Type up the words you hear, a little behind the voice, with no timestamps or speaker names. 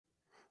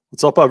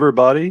What's up,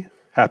 everybody?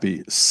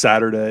 Happy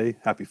Saturday.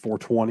 Happy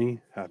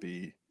 420.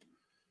 Happy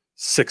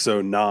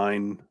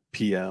 6:09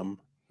 p.m.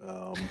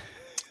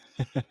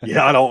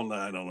 Yeah, I don't know.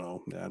 I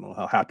don't know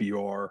how happy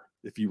you are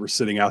if you were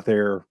sitting out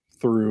there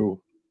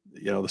through,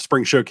 the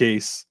spring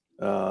showcase.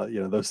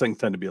 Those things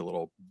tend to be a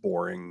little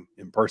boring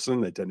in person.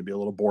 They tend to be a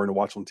little boring to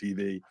watch on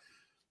TV.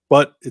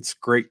 But it's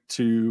great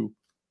to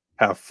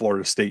have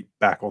Florida State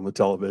back on the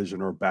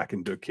television or back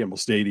into Campbell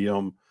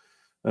Stadium,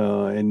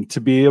 and to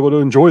be able to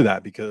enjoy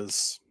that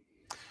because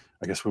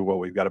I guess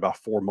we've got about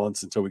 4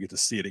 months until we get to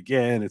see it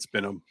again. It's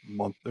been a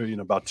month,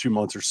 about 2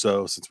 months or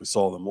so since we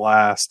saw them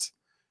last.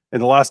 And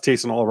the last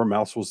taste in all of our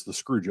mouths was the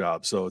screw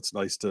job. So it's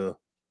nice to,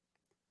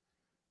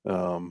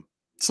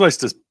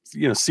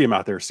 see them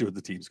out there, see what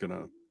the team's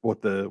gonna,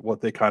 what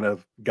they kind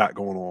of got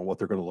going on, what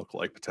they're going to look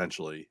like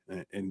potentially,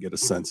 and get a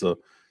sense of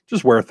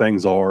just where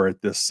things are at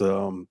this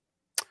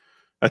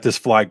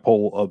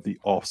flagpole of the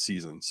off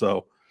season.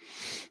 So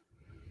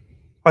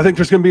I think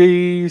there's going to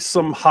be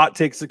some hot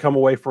takes that come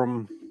away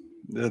from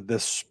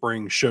this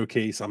spring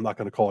showcase. I'm not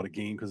going to call it a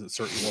game because it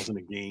certainly wasn't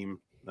a game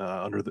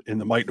in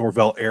the Mike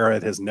Norvell era.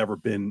 It has never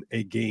been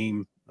a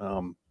game.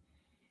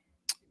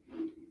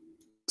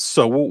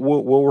 So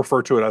we'll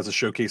refer to it as a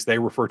showcase. They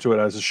refer to it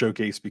as a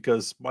showcase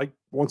because Mike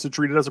wants to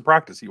treat it as a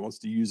practice. He wants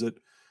to use it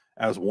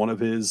as one of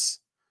his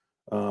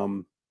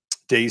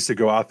days to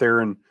go out there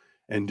and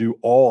do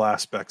all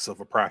aspects of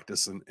a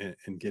practice and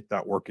get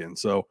that work in.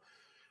 So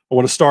I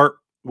want to start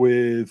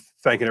with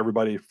thanking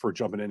everybody for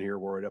jumping in here.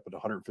 We're right up at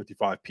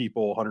 155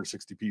 people,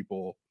 160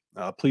 people.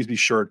 Please be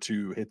sure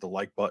to hit the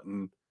like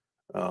button.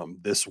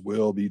 This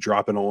will be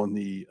dropping on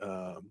the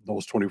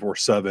Noles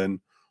 24/7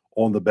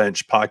 on the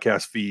bench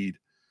podcast feed.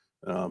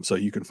 So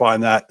you can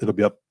find that. It'll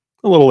be up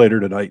a little later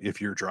tonight if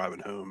you're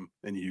driving home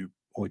and you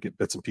only get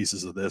bits and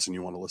pieces of this and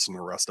you want to listen to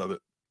the rest of it.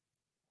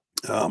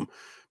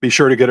 Be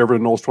sure to get over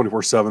to Noles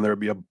 24/7. There'll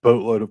be a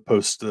boatload of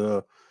post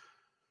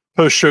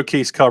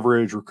showcase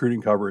coverage,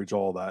 recruiting coverage,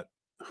 all that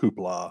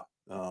hoopla.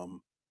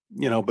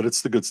 But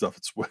it's the good stuff.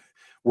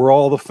 We're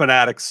all the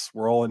fanatics.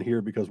 We're all in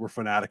here because we're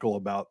fanatical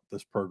about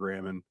this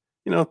program, and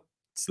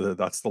that's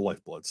the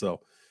lifeblood.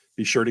 So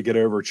be sure to get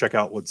over, check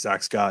out what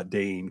Zach Scott,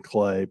 Dane,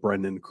 Clay,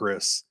 Brendan,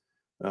 Chris.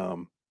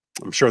 I'm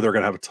sure they're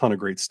going to have a ton of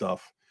great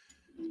stuff.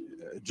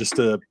 Just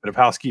a bit of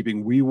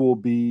housekeeping. We will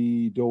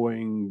be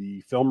doing the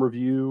film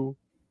review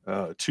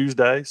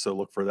Tuesday, so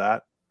look for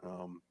that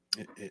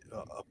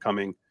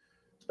upcoming.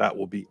 That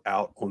will be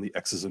out on the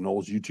X's and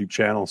Noles YouTube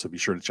channel, so be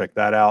sure to check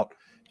that out.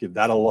 Give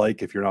that a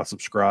like. If you're not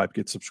subscribed,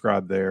 get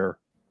subscribed there.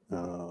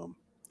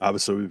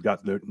 Obviously, we've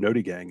got the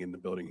Noti Gang in the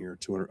building here,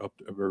 up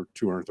to over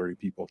 230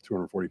 people,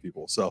 240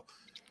 people. So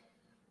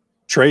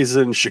Trey's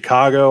in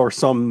Chicago or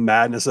some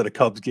madness at a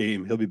Cubs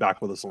game. He'll be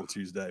back with us on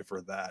Tuesday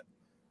for that.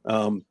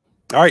 All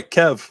right,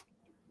 Kev,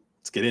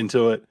 let's get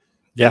into it.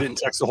 Yeah. I didn't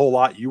text a whole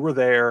lot. You were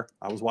there.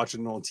 I was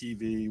watching it on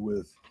TV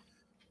with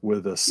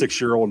a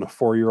 6-year-old and a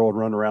 4-year-old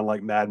running around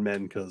like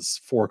madmen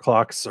because 4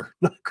 o'clocks are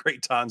not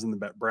great times in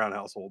the Brown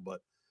household.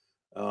 But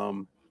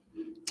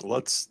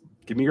let's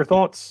give me your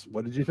thoughts.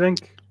 What did you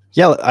think?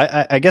 Yeah,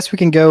 I guess we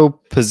can go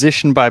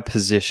position by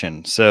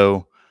position.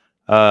 So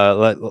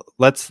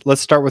let's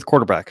start with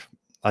quarterback.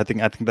 I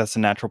think that's a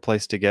natural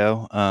place to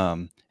go.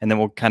 And then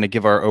we'll kind of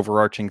give our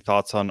overarching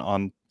thoughts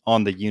on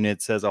the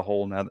units as a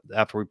whole now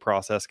after we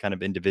process kind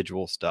of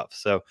individual stuff.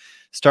 So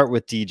start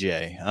with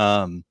DJ.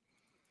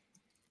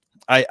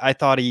 I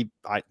thought he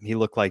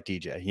looked like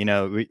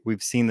DJ.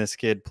 We've seen this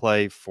kid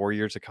play 4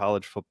 years of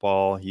college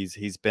football.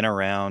 He's been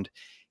around.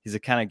 He's the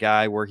kind of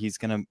guy where he's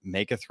going to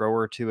make a throw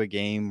or two a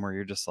game where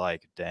you're just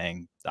like,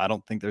 dang, I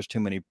don't think there's too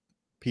many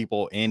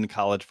people in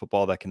college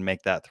football that can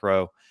make that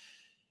throw.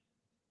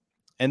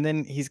 And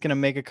then he's going to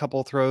make a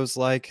couple throws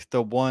like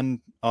the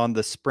one on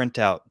the sprint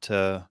out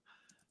to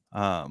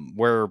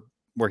where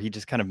he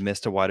just kind of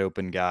missed a wide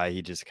open guy.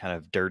 He just kind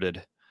of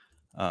dirted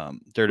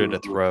a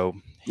throw.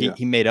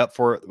 He made up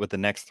for it with the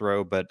next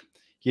throw, but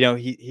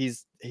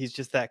he's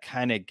just that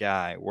kind of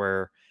guy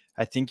where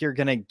I think you're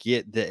gonna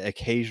get the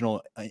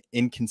occasional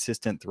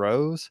inconsistent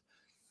throws,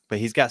 but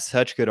he's got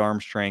such good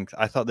arm strength.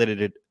 I thought that it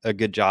did a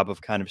good job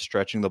of kind of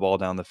stretching the ball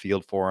down the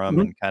field for him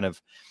and kind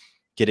of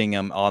getting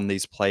him on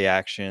these play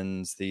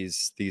actions,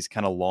 these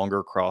kind of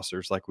longer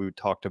crossers like we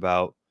talked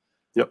about.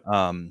 Yep.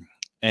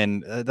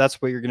 And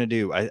that's what you're gonna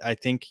do. I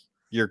think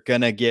you're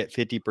going to get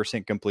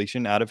 50%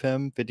 completion out of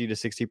him, 50 to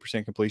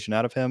 60% completion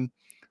out of him,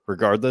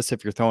 regardless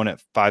if you're throwing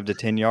it 5 to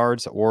 10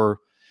 yards or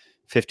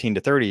 15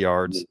 to 30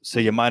 yards. So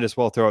you might as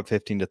well throw it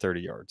 15 to 30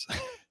 yards.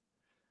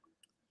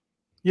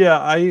 Yeah,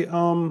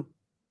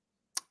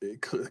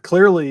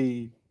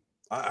 clearly,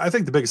 I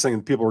think the biggest thing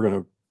that people are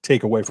going to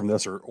take away from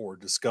this or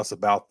discuss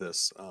about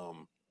this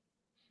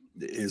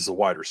is the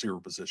wide receiver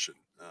position.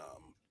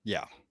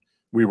 Yeah.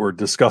 We were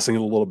discussing it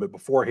a little bit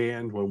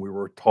beforehand when we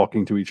were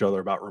talking to each other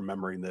about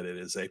remembering that it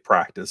is a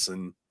practice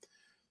and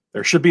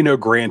there should be no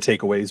grand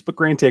takeaways, but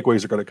grand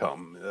takeaways are going to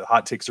come.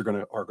 Hot takes are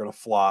going to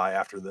fly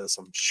after this.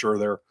 I'm sure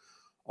they're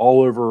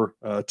all over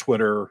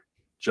Twitter,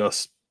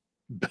 just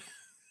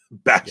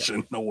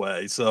bashing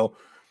away. So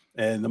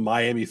and the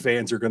Miami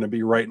fans are going to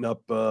be writing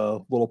up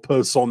little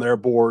posts on their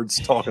boards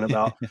talking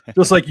about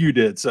just like you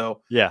did.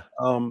 So yeah,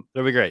 that'll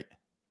be great.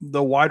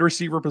 The wide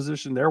receiver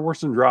position, there were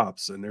some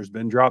drops, and there's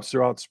been drops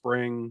throughout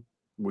spring.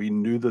 We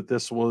knew that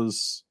this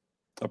was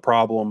a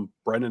problem.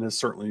 Brendan has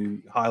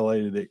certainly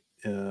highlighted it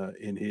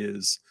in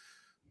his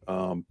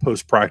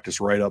post-practice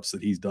write-ups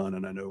that he's done,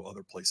 and I know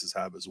other places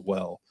have as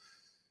well.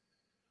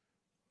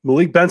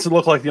 Malik Benson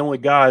looked like the only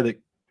guy that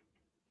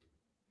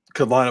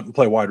could line up and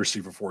play wide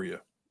receiver for you.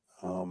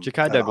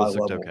 Ja'Kai Douglas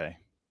looked okay.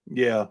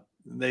 Yeah,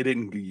 they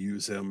didn't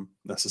use him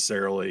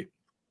necessarily.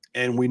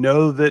 And we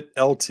know that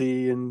LT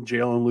and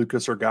Jalen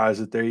Lucas are guys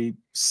that they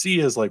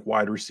see as like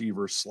wide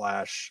receivers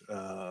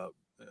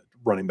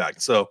 / running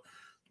back. So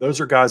those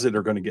are guys that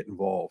are going to get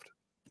involved.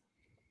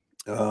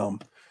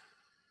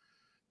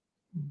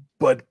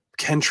 But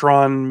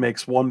Kentron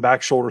makes one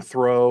back shoulder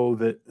throw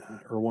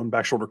or one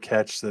back shoulder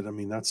catch that, I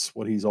mean, that's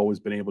what he's always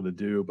been able to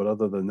do. But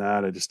other than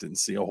that, I just didn't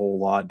see a whole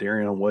lot.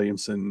 Darian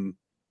Williamson,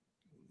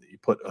 he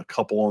put a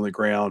couple on the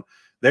ground.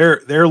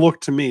 There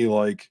looked to me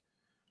like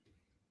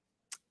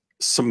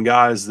some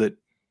guys that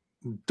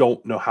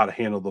don't know how to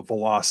handle the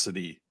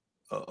velocity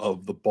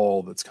of the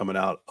ball that's coming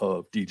out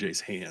of DJ's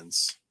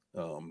hands.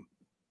 I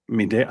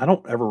mean, I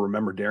don't ever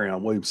remember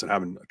Darian Williamson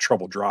having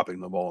trouble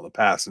dropping the ball in the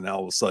past, and now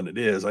all of a sudden it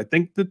is. I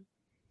think that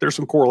there's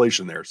some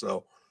correlation there.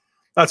 So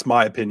that's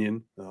my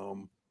opinion. Yeah,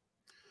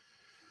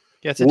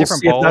 it's a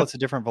different ball. It's a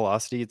different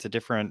velocity. It's a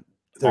different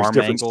arm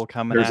angle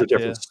coming at you.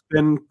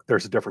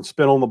 There's a different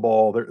spin on the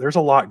ball. There's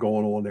a lot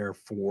going on there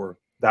for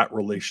that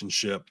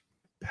relationship,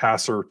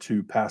 passer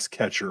to pass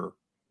catcher,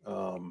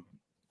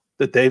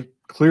 that they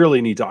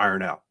clearly need to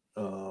iron out.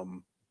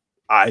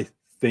 I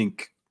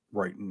think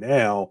right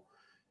now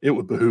it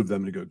would behoove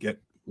them to go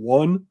get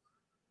one.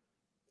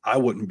 I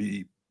wouldn't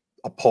be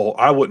appalled.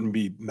 I wouldn't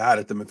be mad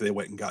at them if they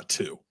went and got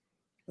two.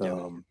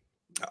 Yeah.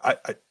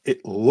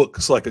 It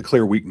looks like a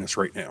clear weakness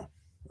right now.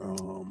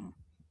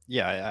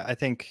 Yeah, I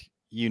think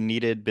you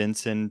needed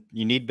Benson.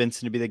 You need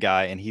Benson to be the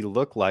guy, and he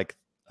looked like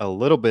a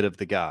little bit of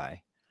the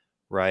guy,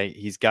 right?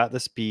 He's got the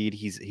speed.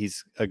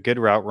 He's a good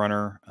route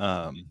runner.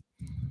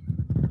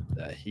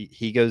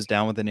 He goes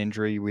down with an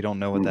injury. We don't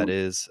know what that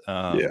is.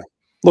 Yeah,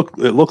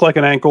 it looked like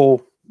an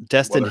ankle.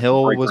 Destin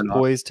Hill was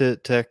poised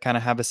to kind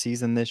of have a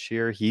season this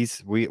year.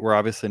 We're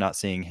obviously not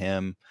seeing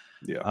him.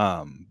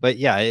 Yeah. But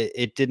yeah,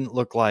 it didn't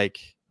look like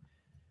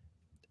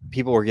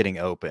people were getting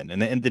open,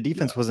 and the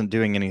defense wasn't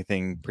doing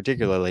anything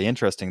particularly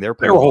interesting. They were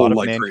playing a lot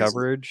of man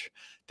coverage.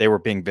 They were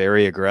being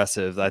very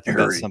aggressive. I think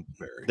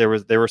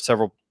there were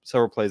several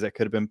plays that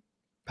could have been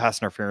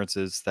pass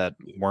interferences that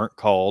weren't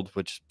called,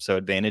 so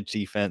advantage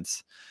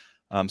defense.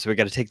 So we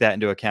got to take that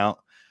into account.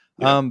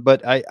 Yeah.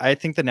 But I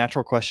think the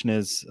natural question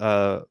is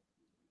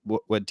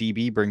what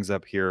DB brings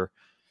up here.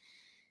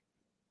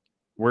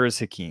 Where is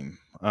Hakeem?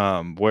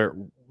 Where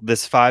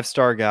this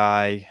 5-star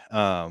guy?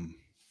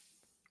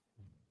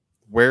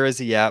 Where is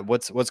he at?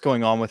 What's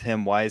going on with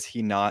him? Why is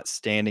he not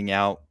standing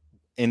out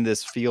in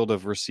this field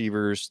of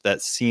receivers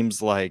that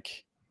seems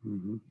like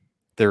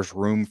there's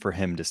room for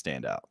him to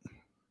stand out?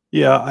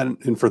 Yeah,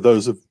 and for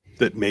those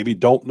that maybe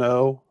don't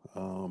know,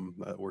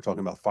 we're talking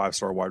about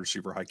 5-star wide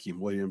receiver Hakeem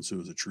Williams, who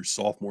is a true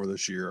sophomore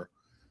this year.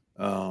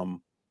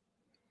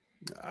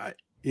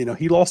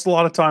 He lost a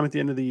lot of time at the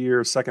end of the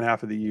year, second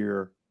half of the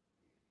year,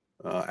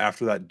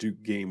 after that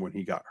Duke game when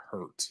he got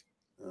hurt.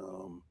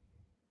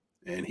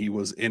 And he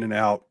was in and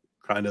out,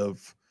 kind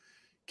of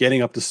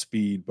getting up to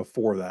speed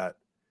before that.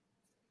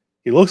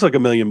 He looks like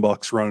 $1 million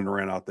running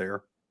around out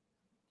there.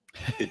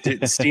 It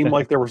didn't seem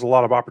like there was a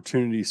lot of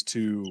opportunities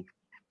to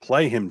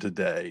play him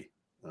today.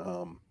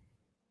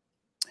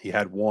 He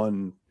had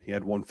one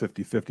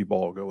 50-50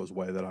 ball go his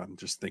way that I'm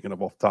just thinking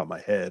of off the top of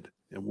my head,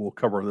 and we'll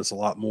cover this a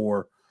lot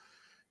more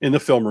in the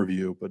film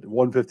review, but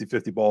one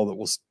 50-50 ball that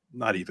was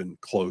not even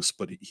close,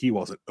 but he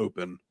wasn't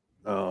open.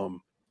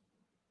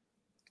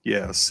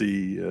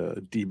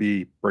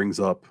 DB brings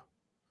up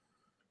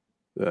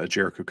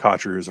Jericho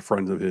Cotcher, is a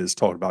friend of his,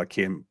 talking about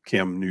Cam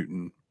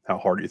Newton, how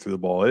hard he threw the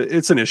ball.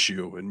 It's an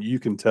issue, and you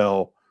can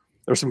tell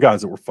there's some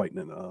guys that were fighting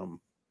it.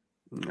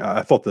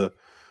 I thought the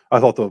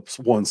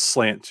one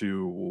slant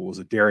to, was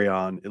it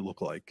Darian? It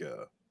looked like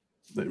it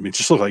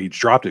just looked like he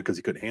dropped it because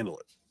he couldn't handle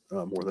it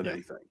more than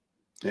anything.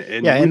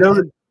 And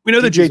we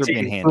know that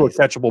JT threw a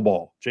catchable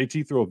ball.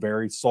 JT threw a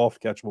very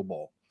soft catchable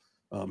ball.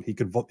 He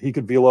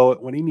could velo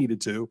it when he needed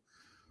to,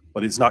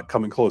 but he's not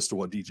coming close to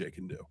what DJ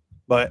can do.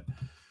 But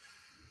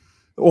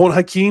on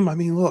Hakeem, I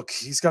mean, look,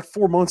 he's got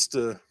 4 months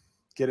to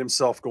get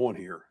himself going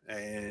here.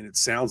 And it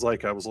sounds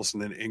like, I was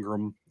listening to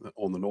Ingram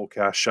on the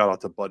Nolecast. Shout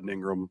out to Bud and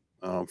Ingram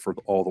for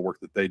all the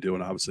work that they do.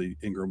 And obviously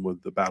Ingram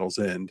with the Battle's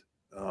End.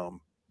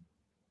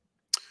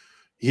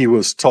 He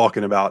was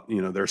talking about,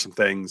 there's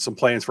some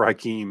plans for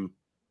Hakeem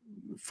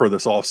for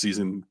this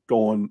offseason,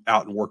 going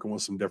out and working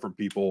with some different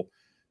people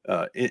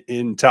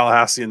in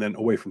Tallahassee and then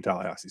away from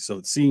Tallahassee. So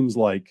it seems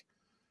like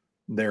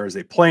there is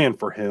a plan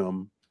for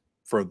him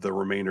for the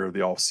remainder of the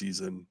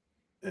offseason.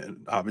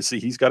 And obviously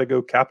he's got to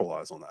go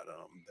capitalize on that.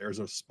 There's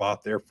a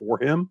spot there for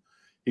him.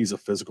 He's a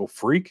physical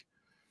freak.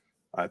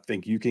 I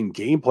think you can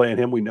game plan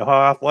him. We know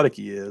how athletic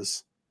he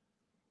is.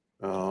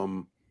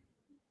 We'll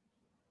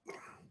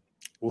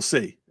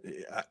see.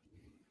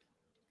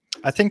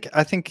 I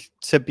think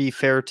to be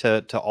fair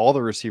to all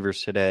the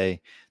receivers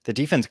today, the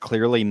defense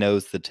clearly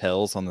knows the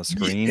tells on the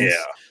screens. Yeah.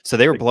 So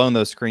they were blowing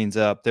those screens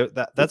up.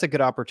 That's a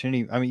good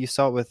opportunity. I mean, you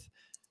saw it with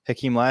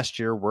Hakeem last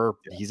year, where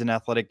he's an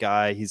athletic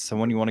guy. He's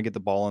someone you want to get the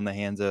ball in the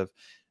hands of.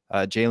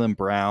 Jaylen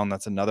Brown,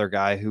 that's another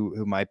guy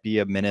who might be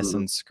a menace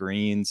on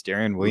screens.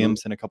 Darian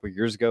Williamson, a couple of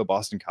years ago,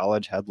 Boston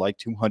College, had like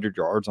 200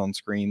 yards on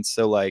screens.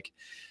 So like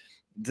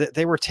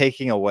they were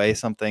taking away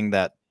something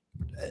that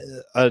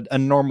a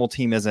normal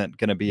team isn't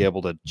going to be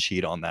able to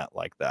cheat on that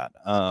like that.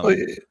 I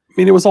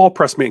mean, it was all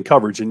press man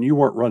coverage, and you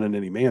weren't running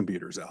any man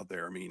beaters out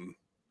there. I mean,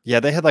 yeah,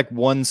 they had like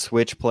one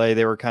switch play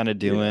they were kind of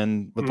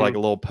doing with like a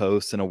little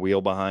post and a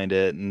wheel behind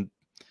it, and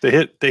they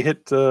hit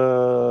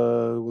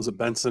was it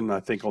Benson?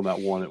 I think on that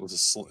one it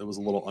was a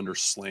little under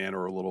slant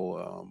or a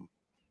little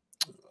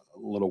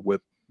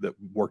whip that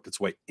worked its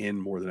way in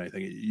more than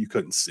anything. You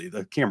couldn't see.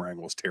 The camera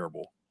angle was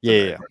terrible.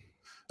 Yeah.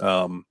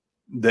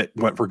 That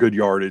went for good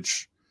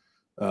yardage.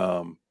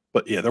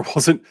 But yeah, there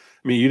wasn't,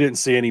 I mean, you didn't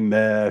see any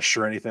mesh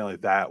or anything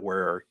like that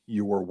where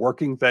you were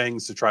working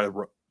things to try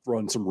to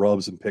run some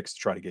rubs and picks to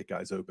try to get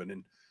guys open.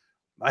 And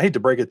I hate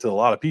to break it to a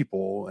lot of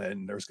people,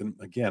 and there's going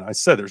to, again, I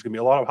said there's going to be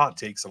a lot of hot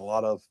takes and a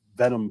lot of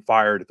venom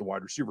fired at the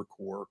wide receiver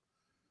core,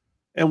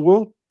 and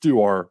we'll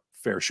do our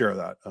fair share of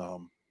that.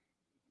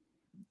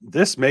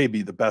 This may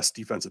be the best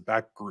defensive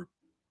back group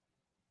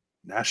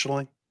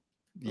nationally.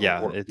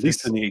 Yeah, or at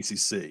least in the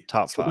ACC.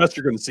 Top it's 5. The best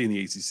you're going to see in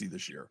the ACC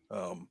this year.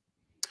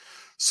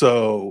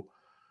 So,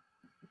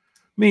 I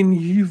mean,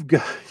 you've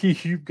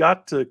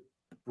got to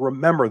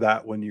remember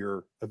that when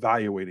you're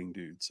evaluating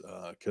dudes,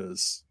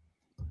 because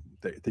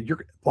a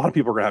lot of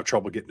people are going to have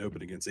trouble getting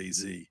open against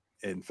AZ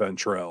and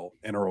Fentrell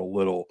and Earl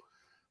Little.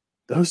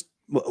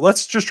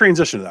 Let's just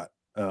transition to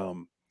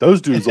that.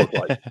 Those dudes look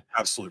like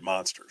absolute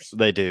monsters.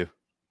 They do.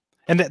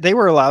 And they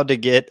were allowed to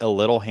get a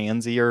little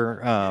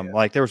handsier.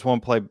 Like there was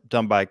one play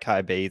done by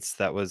Kai Bates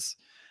that was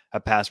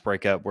a pass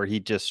breakup where he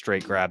just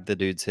straight grabbed the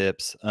dude's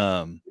hips.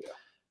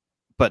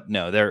 But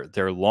no,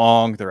 they're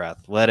long, they're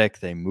athletic,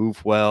 they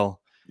move well.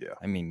 Yeah.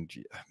 I mean,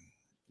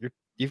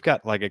 you've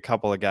got like a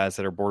couple of guys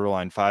that are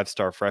borderline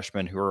 5-star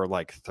freshmen who are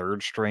like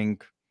 3rd string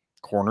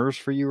corners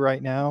for you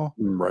right now.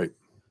 Right.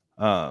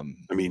 I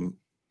mean,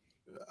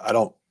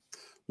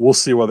 we'll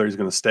see whether he's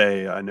going to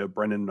stay. I know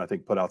Brendan, I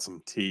think, put out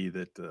some tea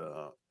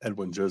that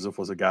Edwin Joseph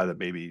was a guy that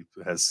maybe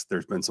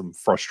there's been some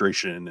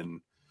frustration and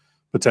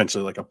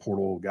potentially like a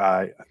portal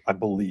guy, I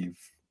believe.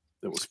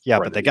 Yeah,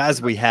 but the guys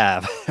we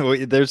have,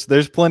 there's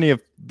plenty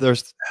of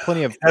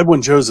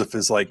Edwin Joseph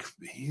is like,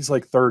 he's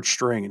like 3rd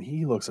string, and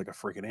he looks like a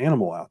freaking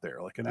animal out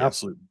there, like an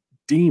absolute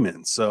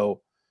demon. So,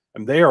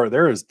 and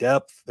there is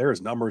depth, there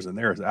is numbers, and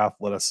there is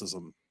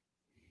athleticism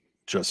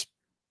just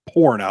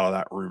pouring out of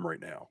that room right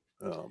now.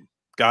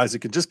 Guys that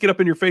can just get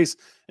up in your face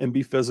and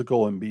be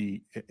physical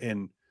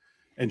and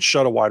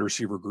shut a wide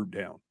receiver group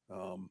down.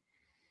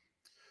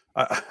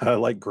 I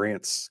like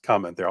Grant's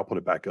comment there. I'll put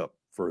it back up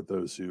for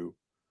those who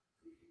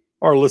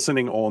are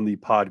listening on the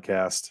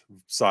podcast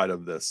side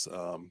of this.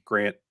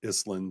 Grant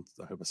Island,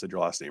 I hope I said your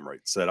last name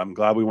right, said, "I'm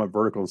glad we went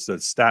vertical instead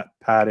of stat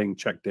padding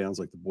check downs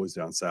like the boys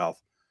down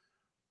south."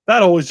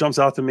 That always jumps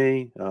out to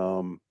me.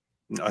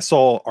 I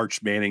saw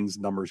Arch Manning's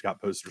numbers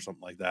got posted or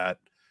something like that.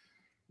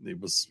 It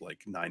was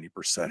like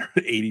 90%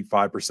 or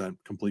 85%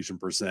 completion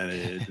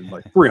percentage and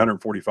like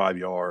 345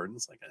 yards.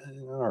 It's like,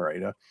 all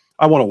right,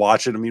 I want to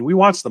watch it. I mean, we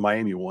watched the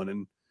Miami one,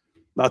 and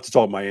not to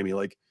talk Miami,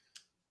 like,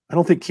 I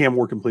don't think Cam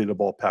Ward completed a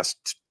ball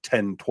past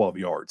 10, 12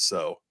 yards.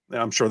 So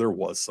I'm sure there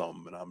was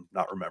some, and I'm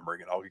not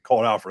remembering it. I'll get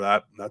called out for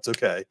that, and that's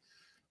okay.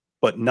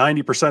 But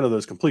 90% of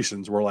those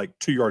completions were like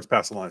 2 yards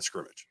past the line of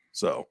scrimmage.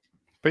 So,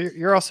 but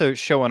you're also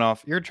showing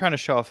off. You're trying to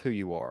show off who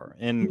you are.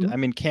 And I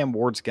mean, Cam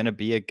Ward's going to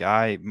be a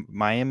guy.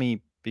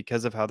 Miami,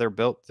 because of how they're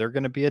built, they're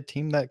going to be a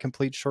team that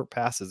completes short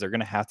passes. They're going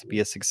to have to be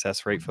a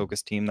success rate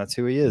focused team. That's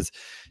who he is.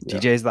 Yeah.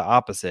 DJ's the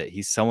opposite.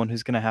 He's someone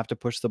who's going to have to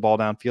push the ball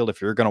downfield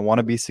if you're going to want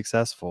to be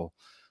successful.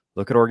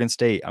 Look at Oregon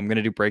State. I'm going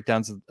to do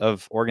breakdowns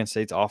of Oregon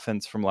State's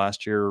offense from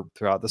last year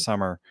throughout the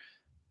summer.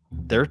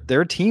 They're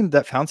a team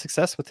that found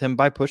success with him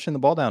by pushing the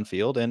ball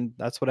downfield, and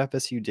that's what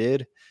FSU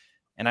did.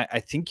 And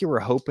I think you were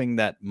hoping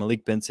that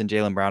Malik Benson,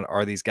 Jaylen Brown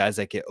are these guys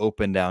that get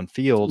open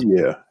downfield.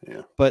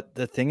 Yeah. But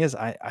the thing is,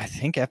 I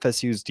think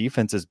FSU's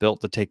defense is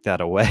built to take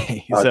that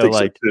away. I think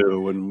so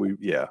too. And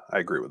I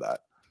agree with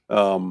that.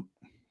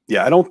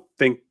 I don't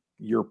think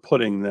you're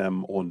putting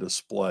them on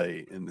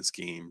display in this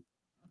game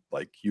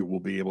like you will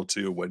be able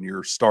to when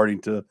you're starting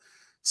to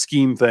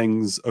scheme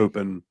things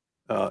open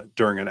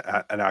during an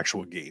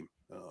actual game.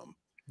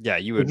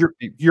 You would.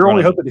 You're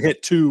only hoping to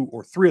hit 2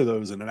 or 3 of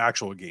those in an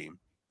actual game.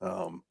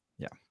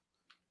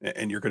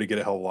 And you're going to get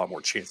a hell of a lot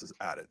more chances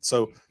at it.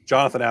 So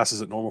Jonathan asks,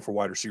 is it normal for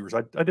wide receivers?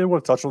 I did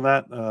want to touch on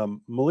that.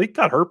 Malik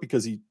got hurt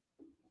because he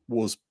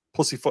was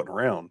pussyfooting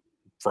around,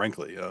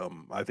 frankly.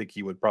 I think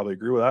he would probably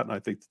agree with that. And I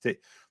think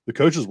the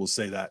coaches will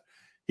say that.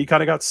 He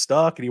kind of got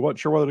stuck and he wasn't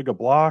sure whether to go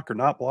block or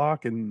not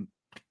block. And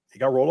he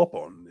got rolled up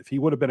on. If he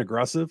would have been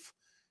aggressive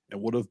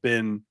and would have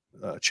been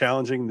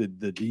challenging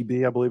the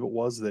DB, I believe it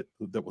was that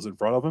was in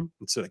front of him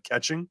instead of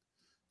catching,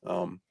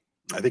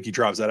 I think he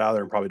drives that out of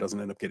there and probably doesn't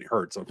end up getting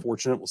hurt. It's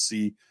unfortunate. We'll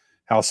see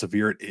how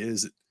severe it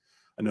is.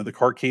 I know the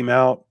cart came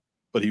out,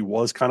 but he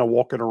was kind of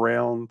walking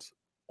around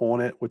on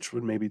it, which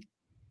would maybe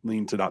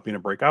lean to not being a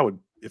break. I would,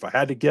 if I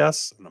had to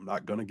guess, and I'm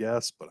not going to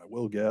guess, but I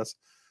will guess,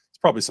 it's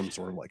probably some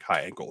sort of like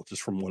high ankle,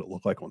 just from what it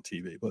looked like on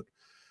TV. But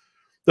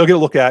they'll get a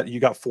look at it. You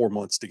got 4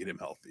 months to get him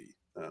healthy.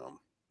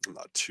 I'm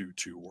not too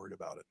worried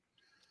about it.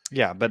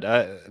 Yeah, but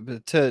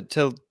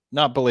to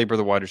not belabor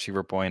the wide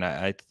receiver point,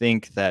 I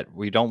think that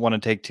we don't want to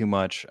take too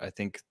much. I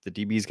think the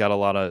DB's got a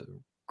lot of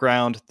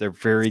ground. They're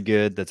very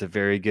good. That's a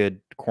very good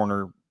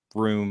corner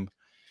room.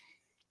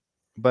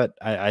 But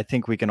I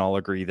think we can all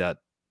agree that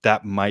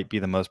that might be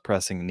the most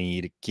pressing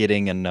need,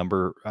 getting a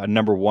number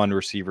one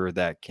receiver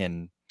that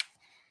can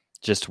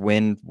just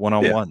win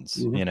one-on-ones,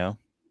 Yeah. Mm-hmm. you know?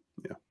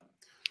 Yeah.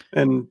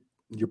 And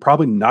you're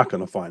probably not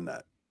going to find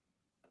that.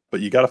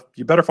 But you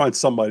better find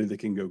somebody that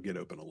can go get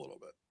open a little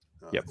bit.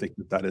 I think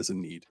that is a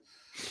need.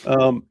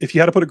 If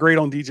you had to put a grade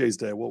on DJ's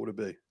day, what would it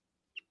be?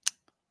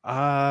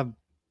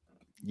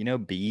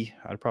 B.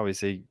 I'd probably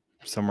say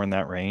somewhere in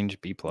that range,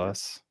 B+.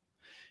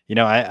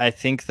 I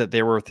think that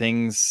there were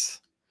things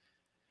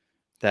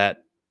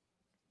that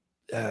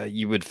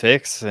you would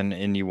fix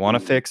and you want to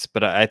fix,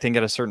 but I think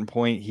at a certain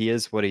point he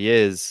is what he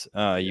is.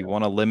 You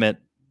want to limit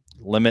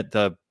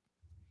the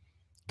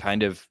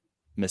kind of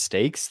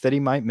mistakes that he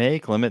might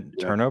make, limit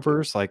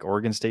turnovers, like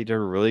Oregon State did a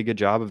really good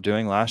job of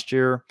doing last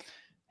year.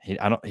 He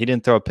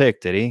didn't throw a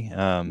pick, did he?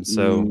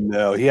 So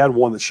no, he had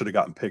one that should have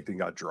gotten picked and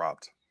got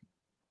dropped.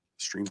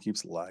 Stream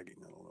keeps lagging.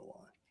 I don't know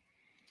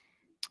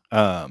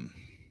why.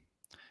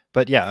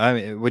 But yeah, I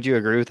mean, would you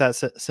agree with that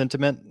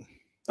sentiment?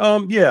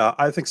 Yeah,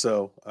 I think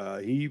so.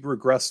 He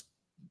regressed.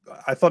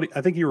 I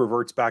think he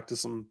reverts back to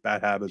some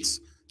bad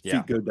habits.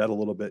 Feet go dead a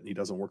little bit, and he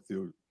doesn't work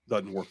through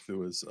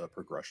his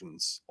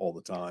progressions all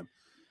the time.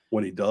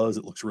 When he does,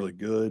 it looks really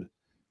good.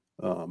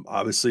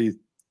 Obviously,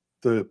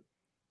 the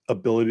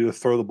ability to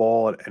throw the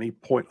ball at any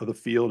point of the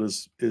field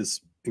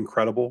is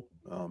incredible,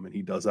 and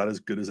he does that as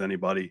good as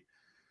anybody.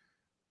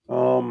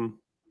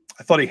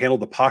 I thought he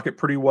handled the pocket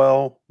pretty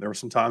well. There were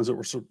some times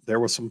there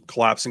was some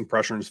collapsing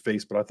pressure in his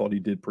face, but I thought he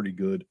did pretty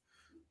good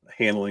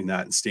handling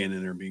that and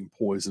standing there and being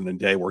poised in a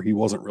day where he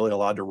wasn't really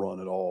allowed to run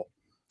at all.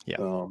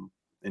 Yeah.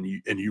 And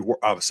you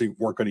obviously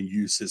weren't going to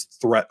use his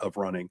threat of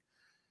running.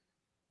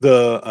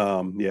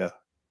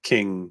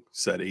 King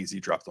said easy,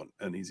 dropped on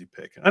an easy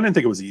pick. I didn't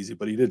think it was easy,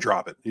 but he did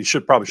drop it. He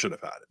probably should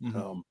have had it.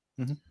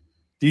 Mm-hmm.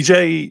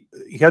 DJ,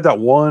 he had that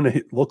one.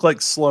 It looked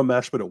like slow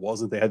mesh, but it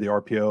wasn't. They had the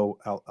RPO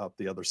out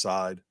the other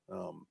side.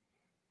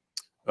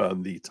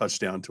 The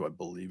touchdown to, I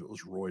believe it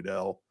was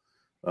Roydell,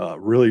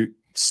 really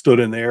stood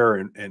in there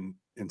and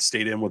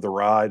stayed in with the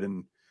ride,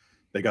 and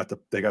they got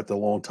the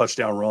long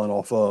touchdown run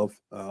off of.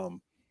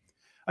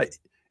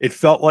 It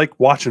felt like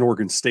watching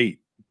Oregon State,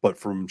 but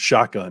from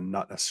shotgun,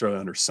 not necessarily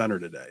under center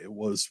today. It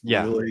was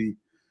really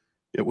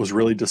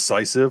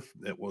decisive.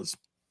 It was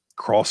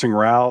crossing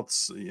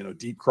routes,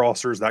 deep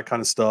crossers, that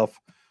kind of stuff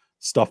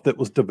that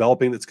was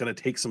developing. That's going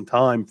to take some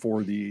time for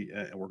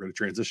and we're going to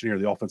transition here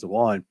to the offensive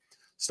line.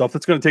 Stuff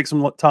that's going to take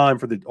some time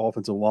for the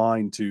offensive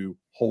line to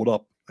hold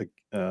up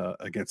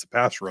against the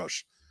pass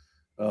rush.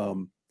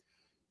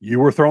 You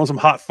were throwing some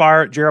hot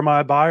fire at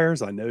Jeremiah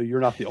Byers. I know you're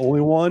not the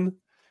only one.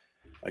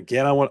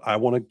 Again, I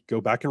want to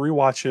go back and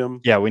rewatch him.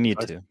 Yeah, we need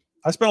to.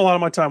 I spent a lot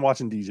of my time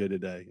watching DJ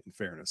today, in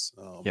fairness.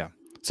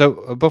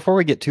 So before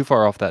we get too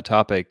far off that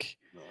topic,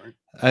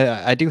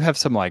 I do have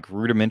some like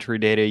rudimentary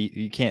data.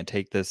 You can't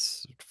take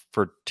this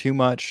for too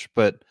much,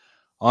 but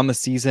on the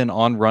season,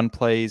 on run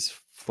plays,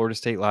 Florida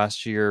State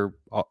last year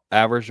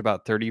averaged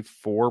about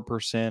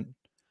 34%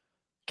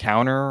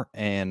 counter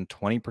and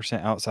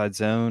 20% outside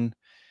zone.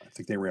 I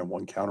think they ran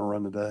one counter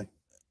run today.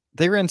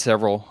 They ran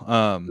several.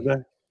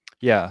 Today?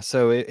 Yeah,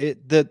 so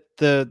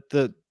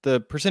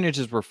the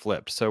percentages were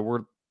flipped. So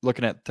we're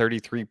looking at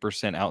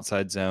 33%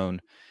 outside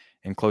zone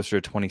and closer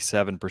to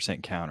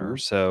 27% counter. Mm-hmm.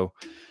 So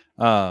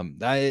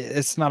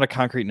it's not a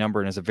concrete number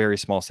and it's a very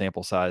small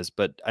sample size,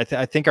 but I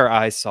think our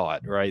eyes saw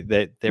it, right?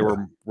 They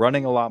were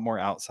running a lot more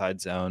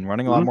outside zone,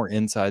 running a lot more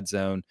inside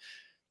zone.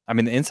 I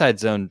mean, the inside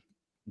zone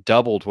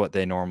doubled what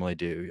they normally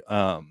do,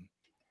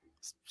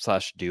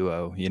 /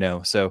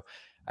 duo, so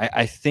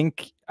I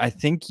think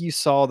you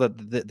saw that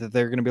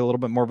they're going to be a little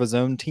bit more of a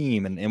zone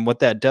team. And what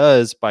that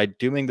does by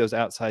doing those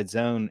outside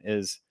zone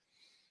is,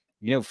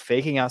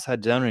 faking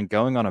outside zone and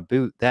going on a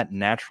boot, that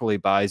naturally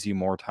buys you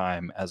more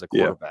time as a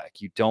quarterback.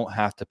 You don't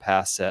have to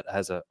pass set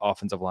as an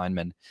offensive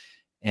lineman.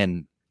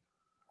 And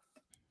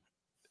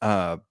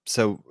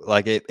so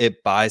like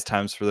it buys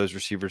times for those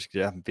receivers to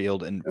get out in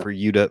field and for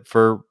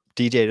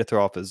DJ to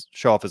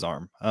show off his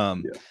arm.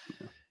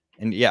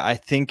 And I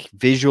think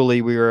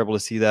visually we were able to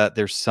see that.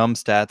 There's some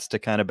stats to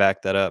kind of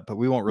back that up, but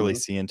we won't really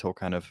see until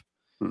kind of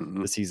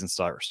the season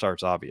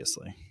starts,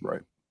 obviously.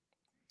 Right.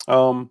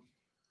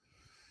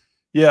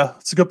 Yeah,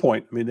 it's a good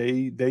point. I mean,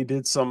 they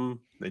did some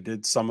They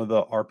did some of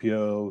the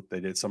RPO. They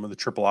did some of the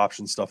triple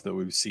option stuff that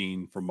we've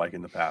seen from Mike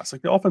in the past.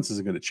 Like the offense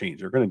isn't going to change.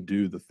 They're going to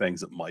do the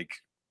things that Mike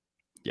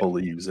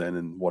believes in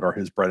and what are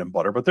his bread and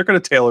butter, but they're going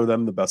to tailor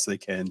them the best they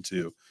can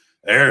to.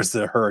 There's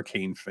the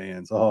Hurricane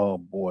fans. Oh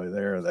boy,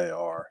 there they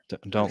are.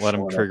 Don't let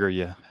them trigger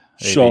you.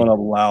 Showing up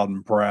loud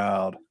and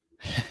proud.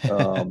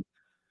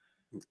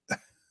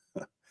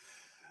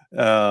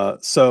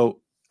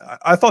 So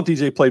I thought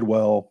DJ played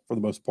well for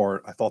the most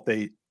part. I thought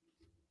they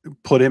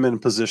put him in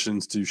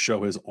positions to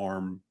show his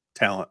arm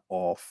talent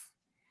off.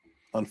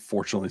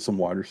 Unfortunately, some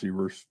wide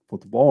receivers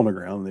put the ball on the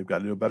ground, and they've got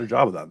to do a better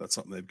job of that. That's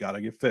something they've got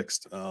to get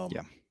fixed.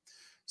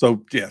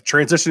 So,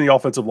 transition the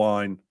offensive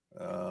line.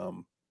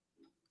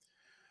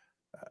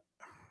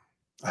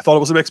 I thought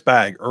it was a mixed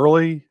bag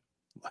early.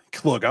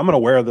 Like, look, I'm going to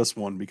wear this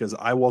one because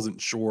I wasn't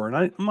sure, and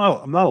I'm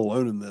not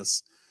alone in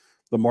this.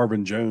 The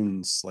Marvin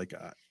Jones, like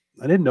I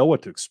didn't know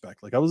what to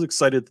expect. Like I was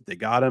excited that they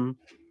got him.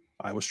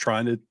 I was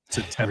trying to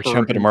temper. We're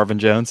jumping to Marvin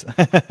Jones.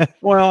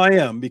 Well, I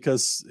am,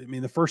 because I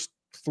mean the first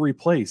 3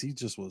 plays he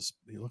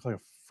looked like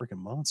a freaking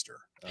monster.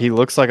 He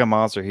looks like a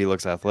monster. He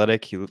looks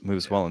athletic. He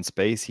moves well in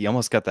space. He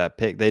almost got that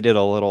pick. They did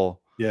a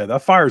little. Yeah,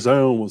 that fire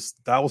zone was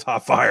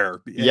hot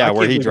fire. Yeah,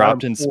 where he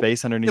dropped in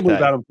space underneath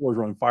that. Adam Ford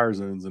running fire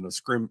zones in a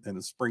spring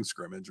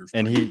scrimmage or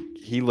something. And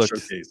he looked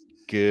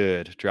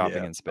good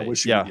dropping in space. I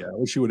wish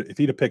he would. If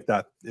he'd have picked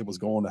that, it was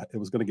going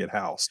to get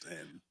housed,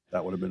 and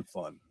that would have been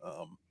fun.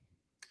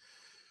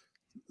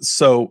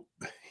 So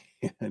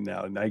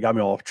now you got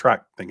me all off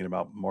track thinking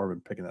about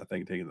Marvin picking that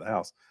thing and taking it to the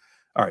house.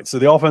 All right, so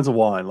the offensive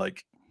line,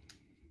 like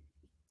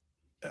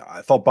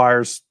I thought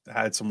Byers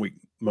had some weak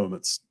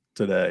moments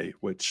today,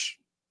 which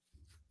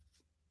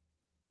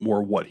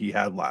were what he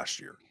had last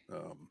year.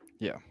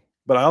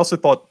 But I also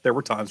thought there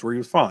were times where he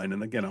was fine.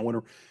 And again, I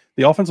wonder,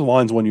 the offensive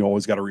line's one you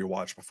always got to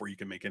rewatch before you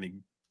can make any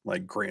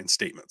like grand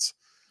statements.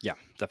 Yeah,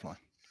 definitely.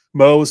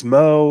 Mo's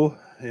Mo.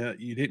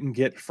 You didn't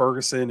get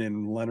Ferguson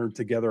and Leonard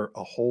together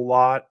a whole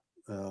lot.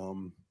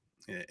 And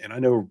I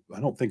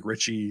don't think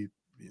Richie,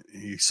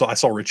 I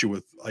saw Richie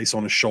with ice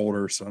on his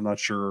shoulder, so I'm not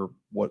sure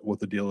what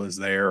the deal is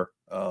there.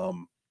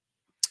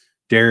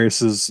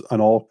 Darius is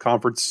an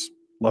all-conference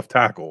left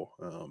tackle.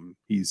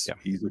 He's a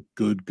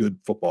good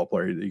football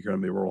player that you're going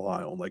to be able to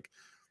rely on. Like,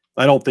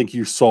 I don't think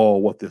you saw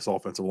what this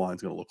offensive line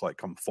is going to look like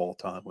come fall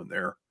time when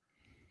they're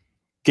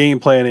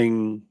game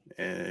planning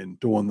and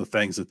doing the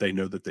things that they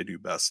know that they do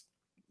best.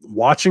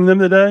 Watching them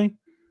today,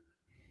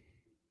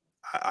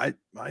 I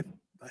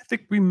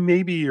think we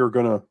maybe are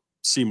going to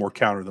see more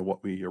counter than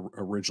what we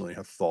originally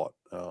have thought.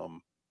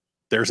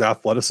 There's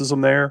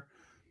athleticism there,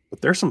 but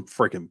there's some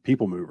freaking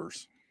people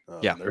movers.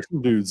 There's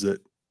some dudes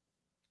that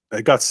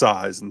got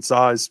size, and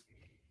size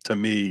to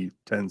me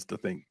tends to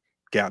think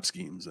gap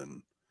schemes.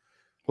 And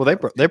well,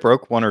 they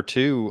broke 1 or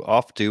 2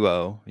 off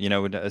duo,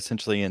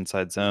 essentially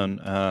inside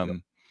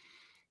zone,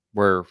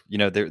 where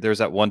there's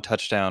that one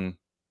touchdown.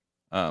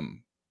 I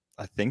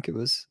think it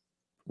was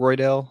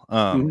Roydell,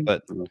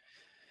 but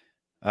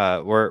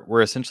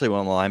where essentially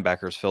one of the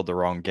linebackers filled the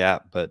wrong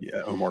gap. But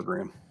Omar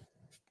Graham.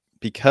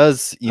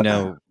 Because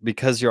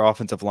because your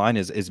offensive line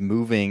is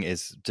moving,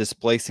 is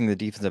displacing the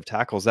defensive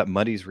tackles, that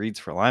muddies reads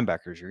for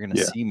linebackers. You're going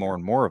to see more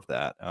and more of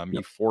that.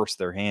 You force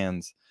their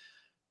hands.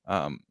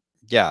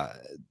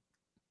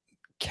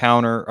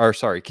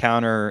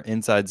 Counter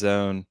inside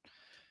zone.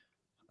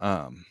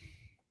 I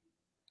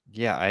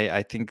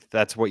think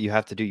that's what you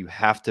have to do. You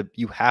have to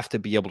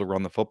be able to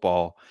run the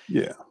football.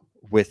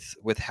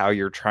 With how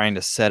you're trying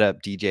to set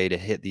up DJ to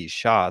hit these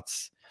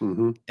shots.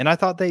 And I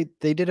thought they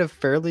did a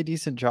fairly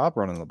decent job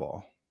running the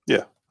ball.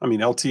 Yeah. I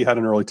mean, LT had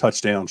an early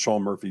touchdown.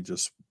 Sean Murphy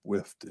just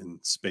whiffed in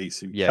space.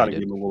 He kind of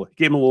gave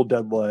him a little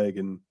dead leg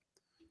and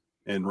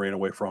ran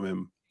away from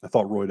him. I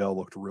thought Roydell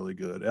looked really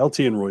good. LT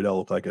and Roydell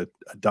looked like a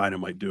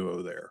dynamite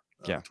duo there.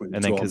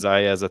 And then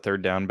Keziah as a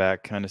third down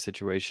back kind of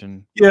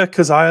situation. Yeah,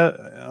 Keziah,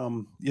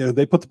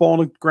 they put the ball on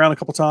the ground a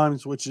couple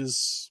times, which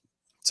is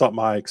something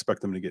I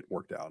expect them to get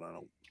worked out. I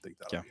don't think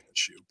that'll be an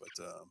issue. But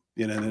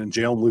and then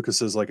Jalen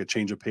Lucas is like a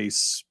change of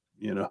pace,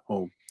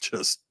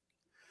 just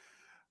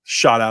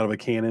shot out of a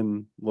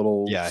cannon,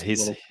 little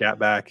cat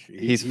back.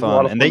 He's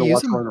fun, and they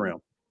use him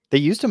around. They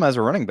used him as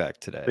a running back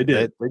today. They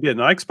did,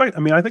 and I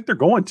think they're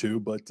going to,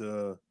 but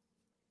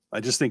I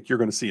just think you're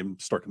going to see him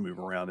start to move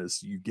around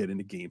as you get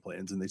into game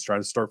plans and they try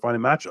to start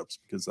finding matchups,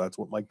 because that's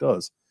what Mike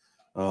does.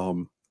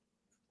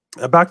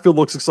 That backfield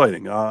looks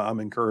exciting. I'm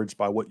encouraged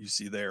by what you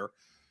see there.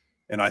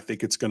 And I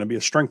think it's going to be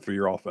a strength for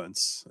your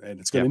offense, and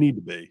it's going to need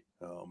to be.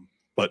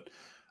 But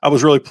I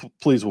was really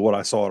pleased with what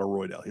I saw out of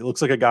Roydell. He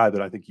looks like a guy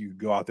that I think you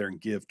go out there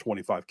and give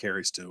 25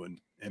 carries to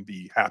and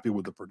be happy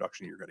with the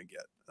production you're going to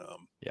get.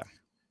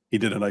 He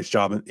did a nice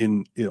job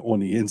on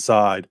the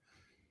inside,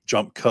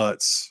 jump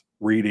cuts,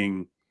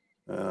 reading,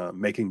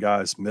 making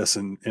guys miss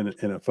in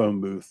a phone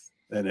booth,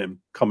 and then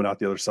coming out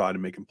the other side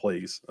and making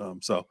plays.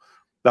 So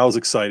that was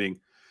exciting.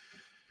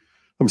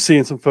 I'm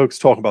seeing some folks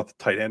talk about the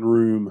tight end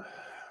room.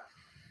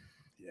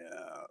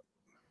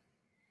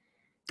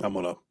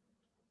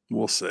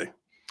 We'll see.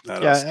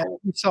 Yeah,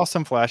 we saw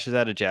some flashes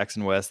out of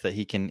Jackson West that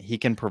he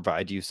can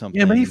provide you something.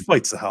 Yeah, but he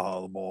fights the hell out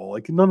of the ball.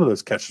 Like none of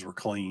those catches were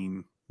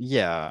clean.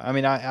 Yeah, I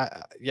mean,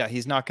 yeah,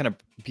 he's not going to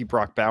be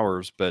Brock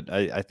Bowers, but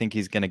I think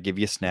he's going to give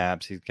you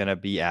snaps. He's going to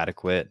be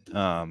adequate.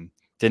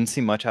 Didn't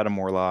see much out of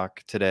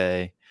Morlock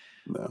today.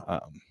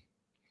 No.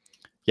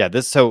 Yeah,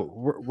 so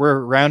we're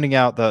rounding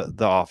out the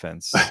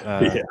offense.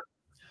 Yeah.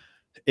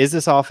 Is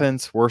this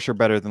offense worse or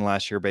better than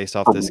last year based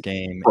off this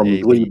game?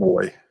 From Glee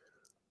Boy.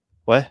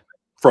 What?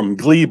 From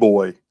Glee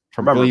Boy.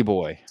 From Glee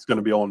Boy. It's going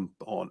to be on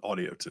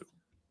audio too.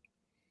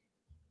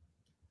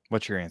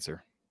 What's your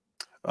answer?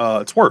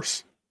 It's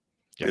worse.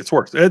 Yeah. It's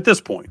worse at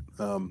this point.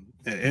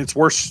 It's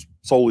worse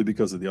solely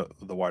because of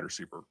the wide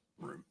receiver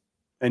room,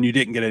 and you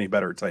didn't get any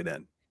better at tight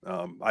end.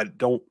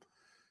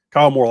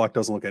 Kyle Morlock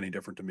doesn't look any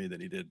different to me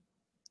than he did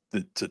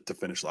to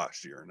finish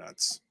last year, and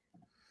that's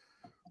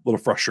a little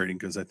frustrating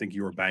because I think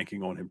you were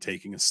banking on him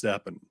taking a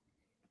step, and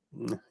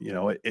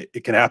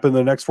it can happen in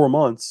the next 4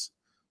 months.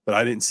 But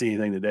I didn't see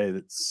anything today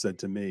that said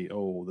to me,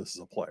 "Oh, this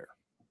is a player."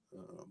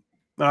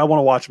 And I want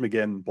to watch him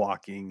again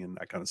blocking and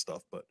that kind of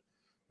stuff, but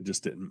it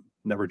just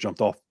never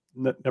jumped off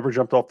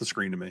the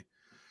screen to me.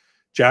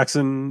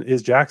 Jackson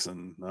is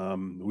Jackson.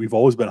 We've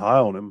always been high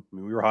on him. I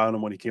mean, we were high on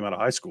him when he came out of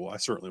high school. I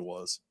certainly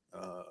was.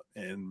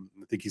 And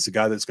I think he's a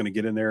guy that's going to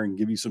get in there and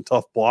give you some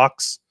tough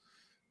blocks.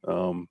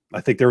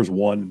 I think there's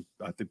one.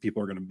 I think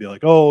people are going to be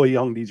like, "Oh, he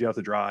hung DJ out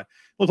to dry." It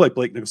looked like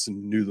Blake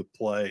Nicholson knew the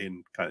play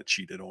and kind of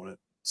cheated on it.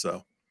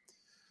 So,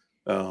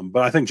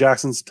 but I think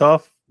Jackson's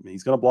tough. I mean,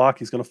 he's going to block.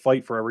 He's going to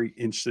fight for every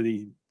inch that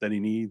he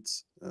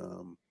needs.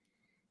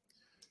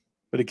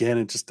 But again,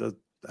 it just I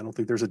don't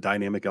think there's a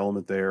dynamic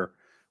element there.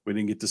 We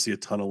didn't get to see a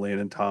ton of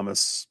Landon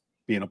Thomas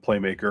being a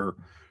playmaker.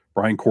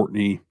 Brian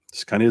Courtney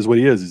just kind of is what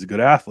he is. He's a good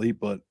athlete,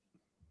 but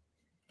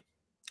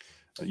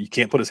you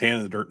can't put his hand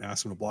in the dirt and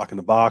ask him to block in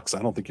the box.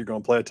 I don't think you're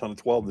going to play a ton of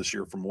 12 this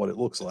year from what it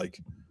looks like.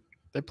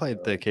 They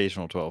played the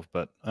occasional 12,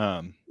 but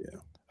yeah.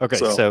 Okay,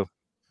 so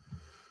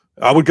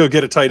I would go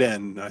get a tight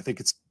end. I think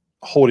it's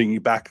holding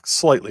you back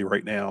slightly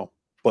right now,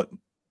 but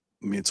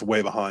I mean, it's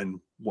way behind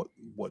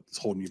what's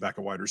holding you back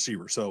a wide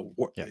receiver. So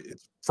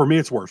for me,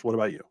 it's worse. What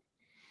about you?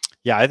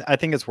 Yeah, I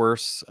think it's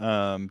worse.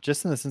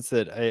 Just in the sense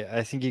that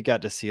I think you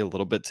got to see a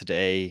little bit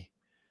today.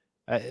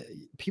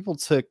 People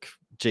took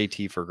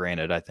JT for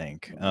granted. I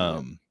think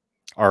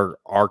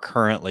are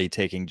currently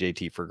taking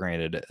JT for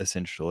granted.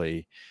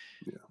 Essentially,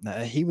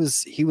 he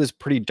was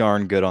pretty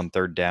darn good on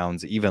third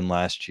downs. Even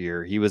last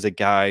year, he was a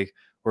guy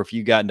where if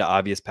you got into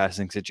obvious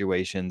passing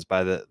situations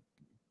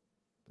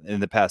in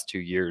the past 2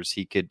 years,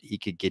 he could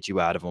get you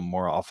out of them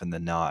more often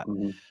than not.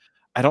 Mm-hmm.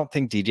 I don't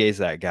think DJ's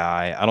that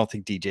guy. I don't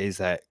think DJ's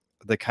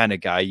the kind of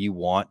guy you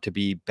want to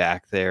be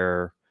back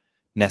there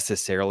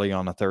necessarily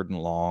on a third and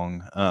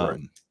long.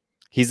 Right.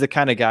 He's the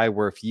kind of guy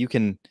where if you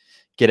can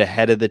get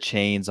ahead of the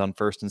chains on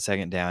first and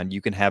second down, you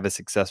can have a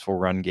successful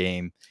run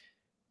game.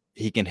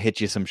 He can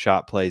hit you some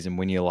shot plays and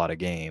win you a lot of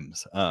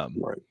games.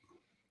 Right.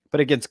 But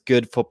against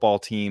good football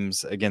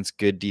teams, against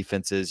good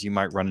defenses, you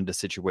might run into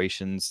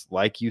situations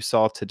like you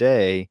saw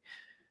today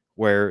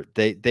where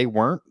they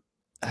weren't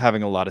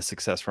having a lot of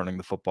success running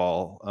the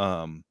football.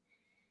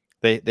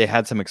 They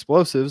had some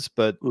explosives,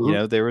 but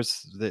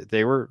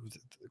they were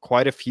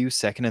quite a few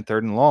second and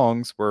third and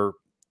longs where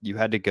you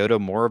had to go to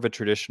more of a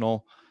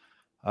traditional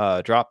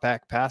drop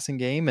back passing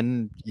game.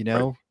 And,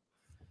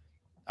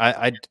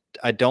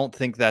 I don't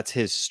think that's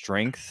his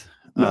strength.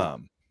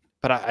 No.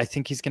 But I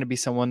think he's going to be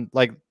someone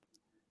like,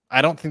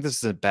 I don't think this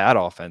is a bad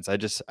offense.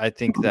 I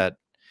think that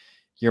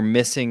you're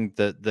missing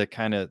the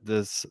kind of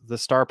the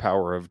star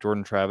power of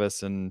Jordan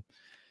Travis and,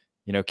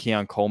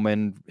 Keon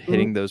Coleman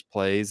hitting those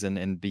plays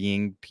and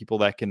being people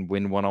that can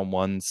win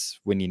one-on-ones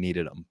when you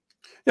needed them.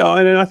 Yeah.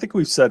 And I think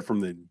we've said from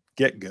the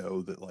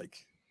get-go that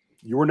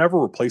you were never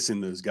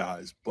replacing those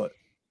guys, but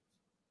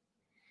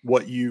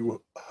what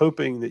you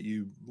hoping that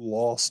you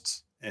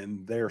lost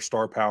and their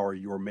star power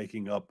you're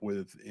making up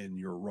with in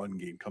your run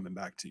game coming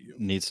back to you.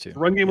 Needs to. The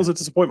run game was a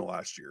disappointment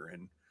last year,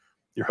 and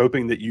you're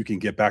hoping that you can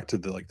get back to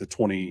the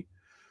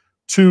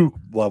 22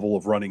 level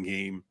of running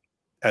game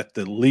at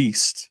the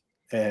least,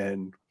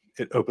 and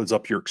it opens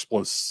up your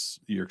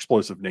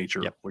explosive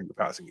nature in the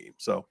passing game.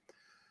 So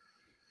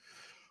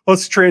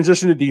let's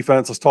transition to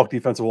defense. Let's talk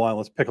defensive line.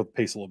 Let's pick up the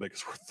pace a little bit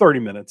because we're 30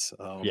 minutes.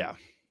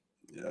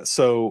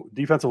 So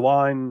defensive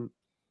line,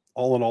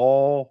 all in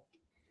all,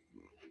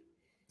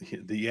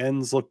 the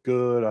ends look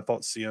good. I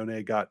thought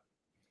Sione got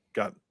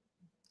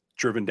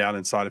driven down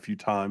inside a few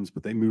times,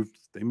 but they moved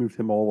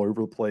him all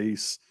over the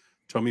place.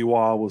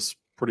 Tomiwa was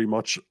pretty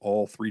much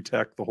all 3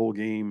 tech the whole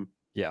game.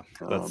 Yeah,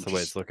 that's the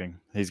way it's looking.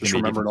 He's going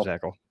to be a defensive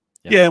tackle.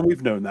 Yeah,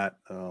 we've known that.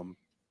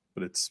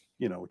 But it's,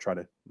 we try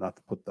to not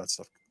to put that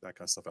kind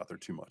of stuff out there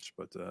too much.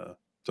 But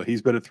so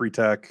he's been at 3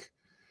 tech.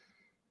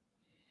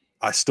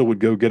 I still would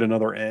go get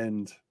another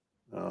end,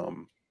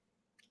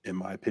 in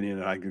my opinion,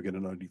 and I'd go get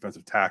another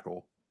defensive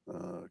tackle.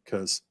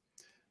 Because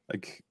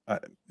Clay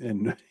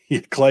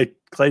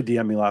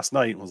DM'd me last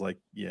night and was like,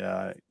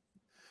 "Yeah,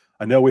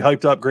 I know we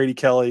hyped up Grady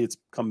Kelly. It's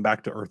come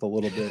back to earth a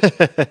little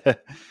bit."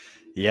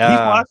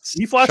 Yeah,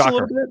 he flashed a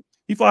little bit.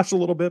 he flashed a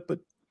little bit, but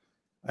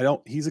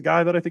he's a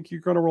guy that I think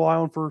you're going to rely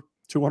on for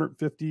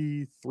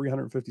 250,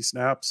 350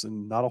 snaps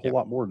and not a whole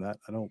lot more than that.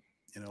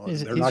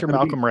 He's your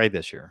Malcolm Ray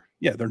this year.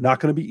 Yeah, they're not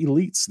going to be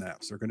elite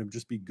snaps. They're going to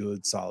just be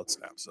good, solid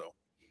snaps. So,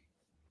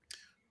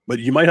 but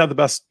you might have the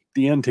best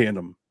DN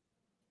tandem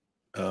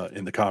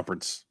in the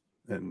conference,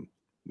 and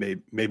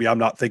maybe I'm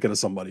not thinking of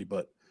somebody,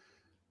 but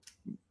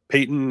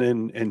Peyton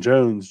and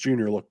Jones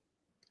Jr. look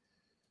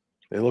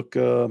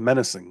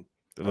menacing.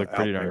 They look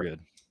pretty darn good.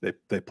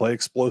 They play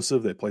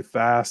explosive. They play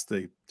fast.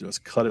 They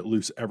just cut it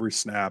loose every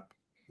snap.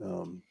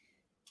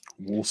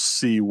 We'll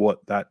see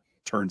what that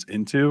turns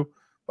into,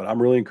 but I'm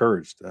really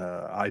encouraged.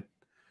 I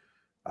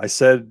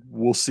said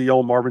we'll see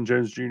old Marvin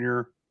Jones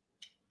Jr.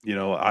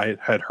 I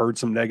had heard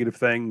some negative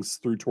things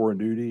through tour and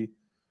duty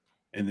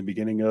in the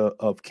beginning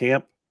of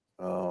camp.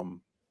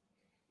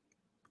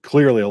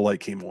 Clearly a light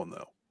came on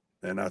though,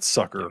 and that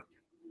sucker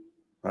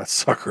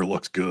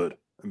looks good.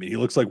 I mean, he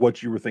looks like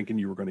what you were thinking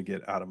you were going to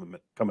get out of him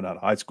coming out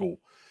of high school,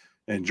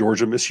 and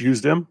Georgia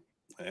misused him,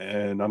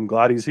 and I'm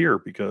glad he's here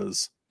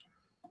because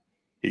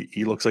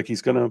he looks like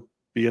he's going to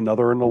be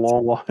another in the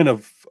long line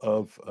of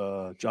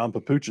John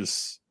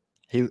Papuchis.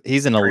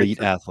 He's an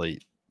elite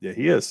athlete. Yeah,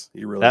 he is.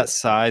 He really that is.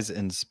 Size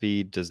and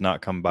speed does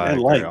not come by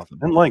and very often.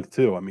 And length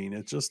too. I mean,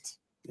 it's just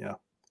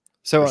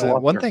So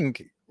one thing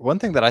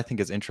that I think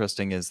is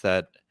interesting is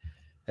that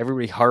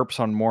everybody harps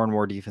on more and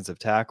more defensive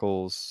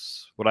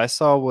tackles. What I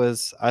saw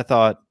was I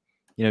thought,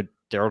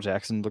 Daryl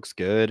Jackson looks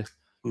good.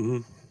 Mm-hmm.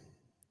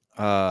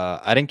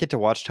 I didn't get to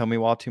watch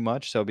Tomiwa too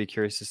much, so I'll be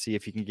curious to see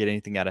if you can get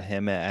anything out of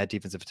him at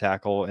defensive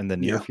tackle in the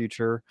near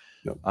future.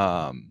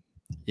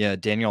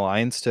 Yep. Daniel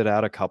Lyons stood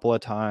out a couple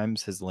of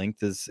times. His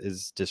length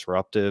is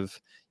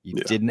disruptive. You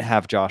didn't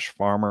have Josh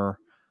Farmer.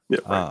 Yeah,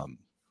 right.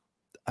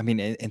 I mean,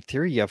 in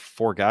theory, you have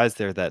 4 guys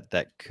there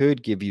that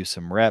could give you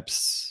some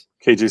reps.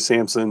 KJ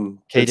Sampson.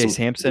 He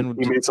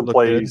made some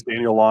plays. Good.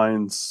 Daniel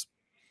Lyons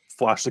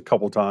flashed a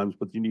couple times,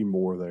 but you need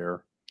more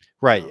there.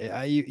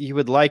 Right. You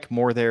would like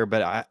more there,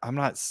 but I'm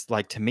not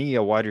like, to me,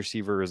 a wide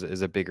receiver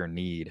is a bigger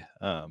need.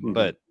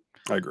 But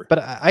I agree. But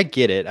I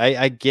get it.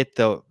 I get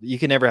you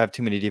can never have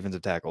too many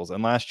defensive tackles.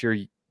 And last year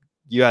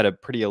you had a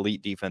pretty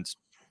elite defense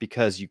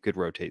because you could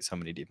rotate so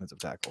many defensive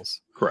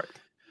tackles. Correct.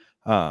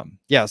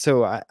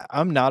 So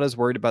I'm not as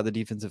worried about the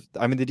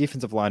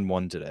defensive line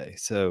won today.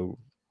 So,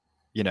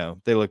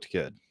 they looked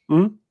good.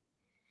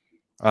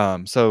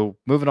 Mm-hmm. So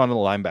moving on to the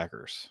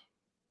linebackers.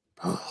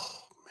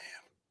 Oh man,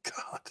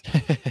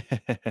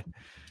 God.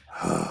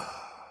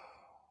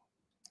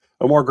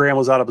 Omar Graham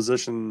was out of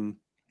position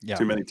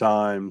too many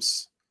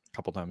times. A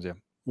couple times, yeah.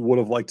 Would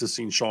have liked to have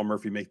seen Sean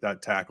Murphy make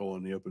that tackle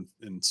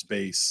in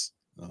space.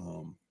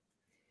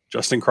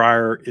 Justin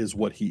Cryer is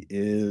what he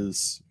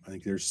is. I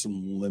think there's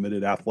some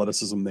limited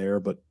athleticism there,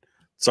 but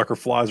sucker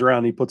flies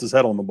around. He puts his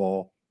head on the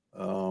ball.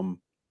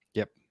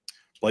 Yep.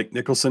 Blake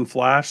Nicholson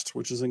flashed,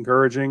 which is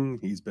encouraging.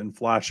 He's been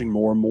flashing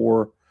more and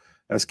more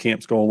as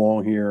camps go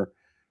along here.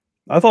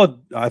 I thought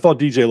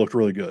DJ looked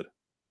really good.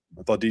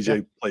 I thought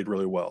DJ played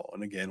really well.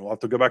 And again, we'll have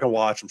to go back and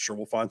watch. I'm sure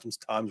we'll find some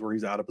times where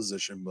he's out of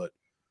position, but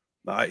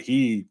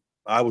I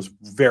was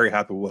very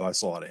happy with what I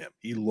saw out of him.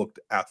 He looked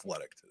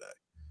athletic today.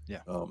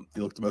 Yeah.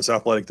 He looked the most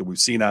athletic that we've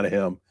seen out of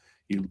him.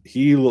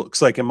 He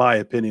looks like, in my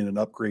opinion, an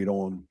upgrade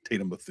on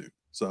Tatum Bethune.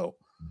 So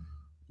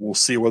we'll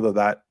see whether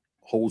that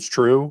holds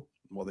true,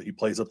 whether he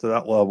plays up to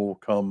that level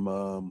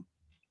come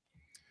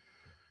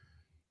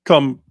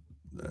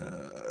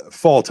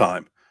fall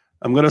time.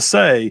 I'm going to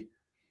say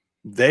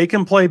they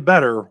can play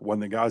better when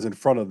the guys in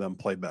front of them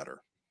play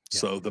better. Yeah.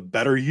 So the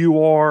better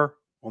you are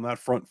on that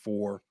front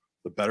 4,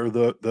 the better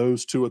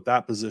those 2 at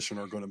that position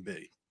are going to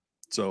be.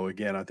 So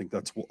again, I think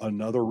that's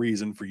another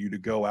reason for you to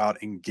go out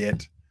and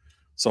get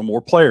some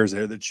more players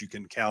there that you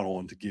can count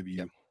on to give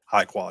you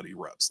high quality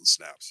reps and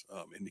snaps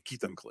and to keep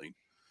them clean.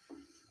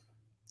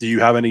 Do you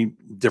have any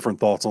different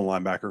thoughts on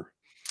linebacker?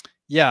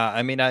 Yeah,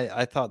 I mean,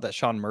 I thought that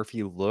Sean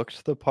Murphy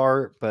looked the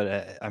part,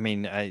 but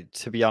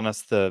to be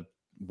honest, the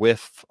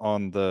whiff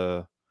on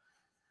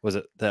was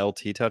it the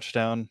LT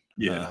touchdown?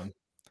 Yeah.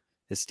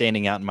 Is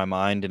standing out in my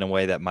mind in a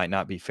way that might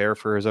not be fair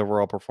for his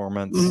overall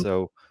performance. Mm-hmm.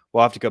 So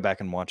we'll have to go back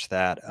and watch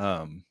that.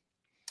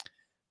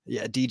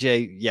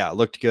 DJ,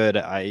 looked good.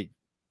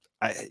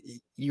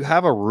 You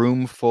have a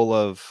room full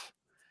of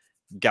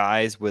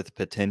guys with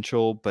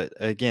potential, but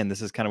again,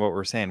 this is kind of what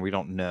we're saying. We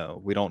don't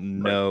know.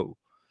 Right.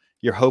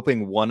 You're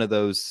hoping one of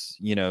those,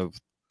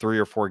 3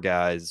 or 4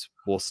 guys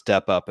will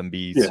step up and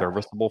be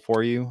serviceable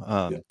for you.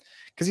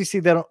 Because you see,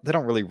 they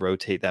don't really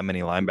rotate that many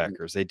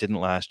linebackers. They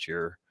didn't last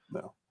year.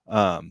 No.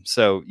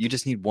 So you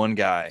just need one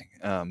guy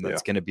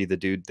that's going to be the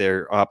dude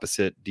there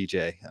opposite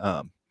DJ.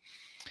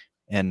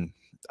 And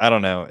I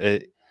don't know.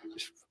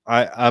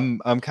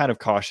 I'm kind of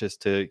cautious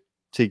to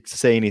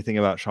say anything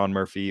about Sean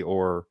Murphy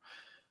or,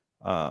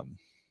 Yeah,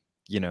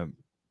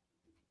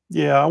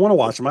 I want to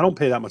watch him. I don't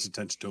pay that much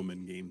attention to him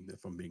in game,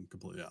 if I'm being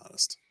completely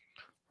honest.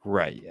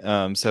 Right.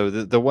 So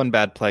the one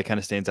bad play kind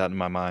of stands out in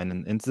my mind,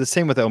 and it's the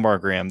same with Omar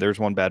Graham. There's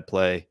one bad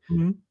play,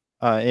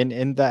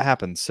 and that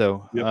happens.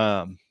 So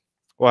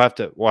we'll we'll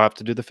have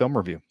to do the film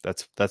review.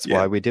 That's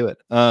why we do it.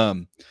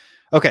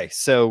 Okay,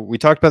 so we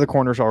talked about the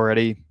corners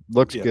already.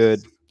 Looked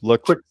good.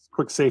 Looked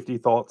quick safety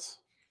thoughts.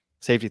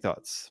 Safety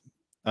thoughts.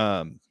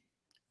 I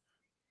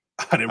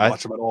didn't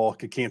watch them at all.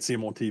 I can't see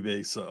them on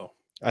TV, so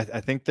I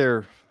think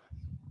they're.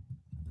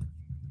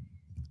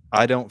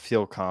 I don't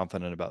feel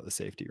confident about the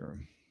safety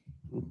room,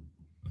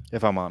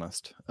 if I'm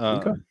honest.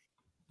 Okay.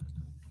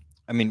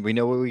 I mean, we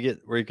know what we get.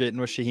 We're getting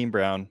with Shaheem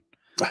Brown.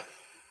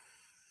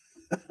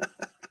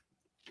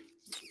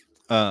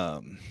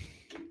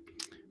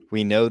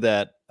 We know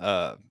that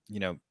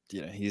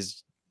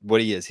he's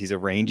what he is. He's a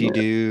rangy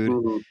dude.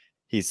 Mm-hmm.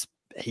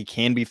 He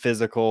can be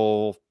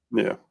physical.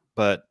 Yeah,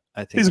 but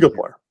I think he's a good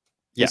player.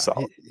 Yeah,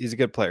 he's a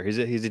good player.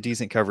 He's a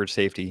decent coverage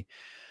safety.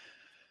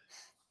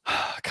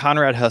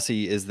 Conrad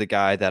Hussey is the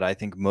guy that I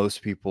think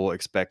most people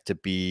expect to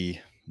be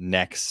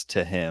next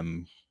to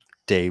him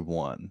day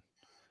one.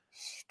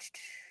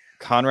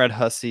 Conrad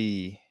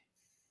Hussey,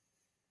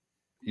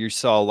 you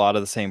saw a lot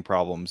of the same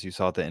problems you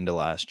saw at the end of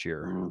last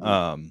year.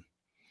 Mm-hmm.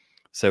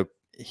 So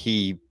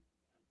he's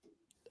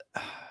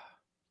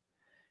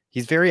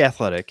very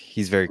athletic.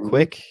 He's very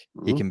quick.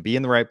 Mm-hmm. He can be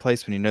in the right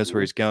place when he knows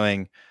where he's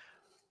going.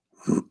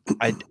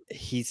 I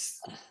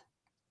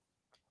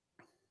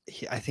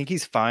think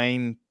he's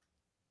fine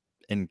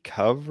in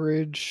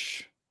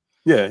coverage.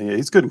 Yeah,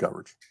 he's good in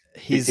coverage.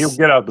 He'll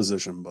get out of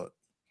position, but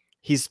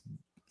he's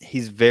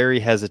very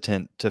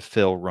hesitant to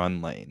fill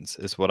run lanes,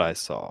 is what I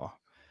saw.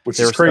 Which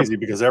is crazy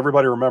because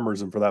everybody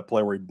remembers him for that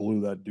play where he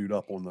blew that dude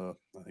up on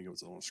I think it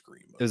was on a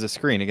screen. It was a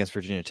screen against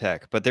Virginia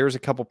Tech, but there was a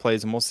couple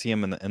plays, and we'll see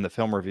him in the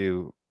film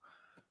review,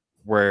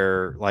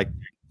 where like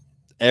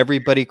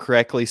everybody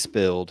correctly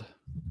spilled,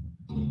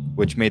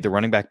 which made the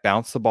running back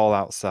bounce the ball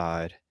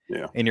outside.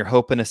 Yeah, and you're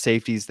hoping a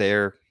safety's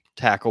there,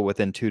 tackle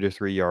within 2 to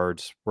 3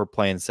 yards. We're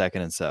playing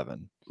 2nd and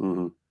 7.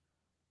 Mm-hmm.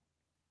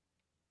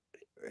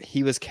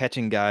 He was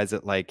catching guys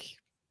at like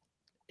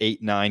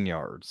 8-9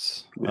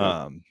 yards.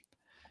 Yeah.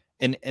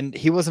 And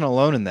he wasn't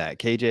alone in that.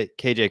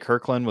 KJ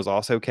Kirkland was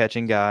also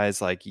catching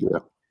guys like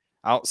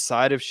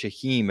outside of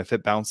Shaheem. If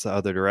it bounced the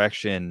other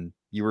direction,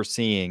 you were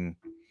seeing,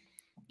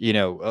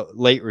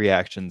 late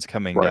reactions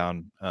coming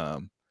down.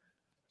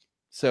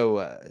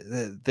 So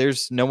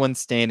there's no one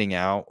standing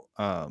out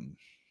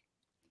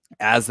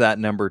as that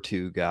number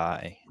 2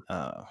 guy.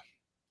 I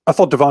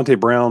thought Devontae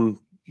Brown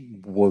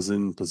was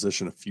in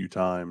position a few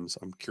times.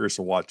 I'm curious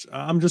to watch.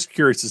 I'm just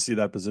curious to see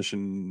that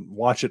position,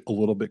 watch it a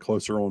little bit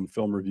closer on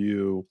film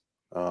review.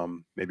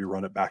 Maybe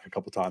run it back a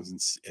couple times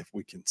and see if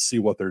we can see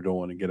what they're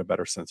doing and get a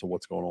better sense of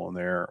what's going on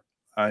there.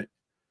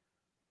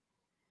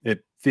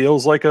 It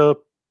feels like a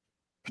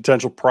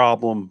potential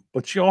problem,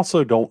 but you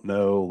also don't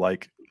know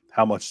like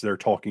how much they're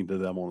talking to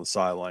them on the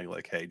sideline.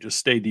 Like, hey, just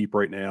stay deep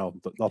right now.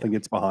 Nothing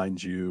gets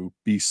behind you.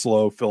 Be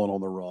slow, filling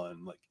on the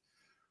run. Like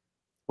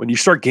when you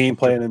start game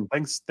planning,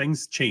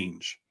 things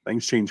change.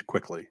 Things change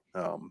quickly.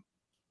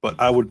 But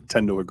I would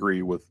tend to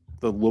agree with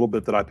the little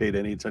bit that I paid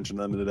any attention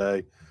to them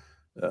today.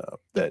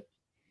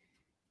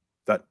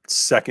 That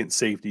second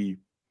safety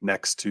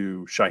next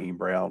to Shaheem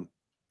Brown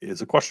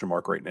is a question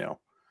mark right now.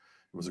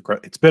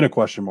 It's been a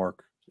question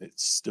mark. It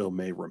still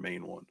may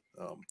remain one.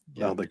 I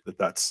don't think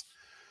that's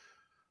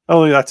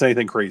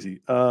anything crazy.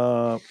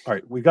 All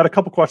right, we've got a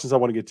couple questions I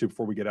want to get to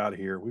before we get out of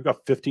here. We've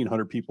got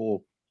 1,500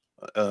 people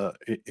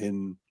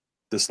in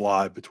this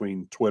live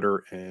between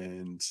Twitter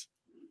and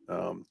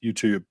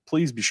YouTube.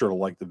 Please be sure to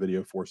like the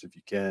video for us if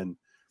you can.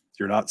 If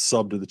you're not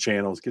subbed to the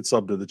channels, get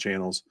subbed to the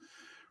channels.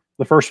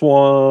 The first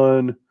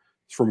one is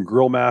from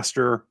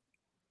Grillmaster.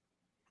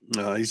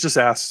 He's just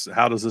asked,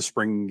 how does this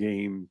spring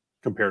game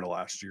compare to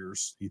last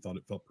year's? He thought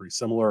it felt pretty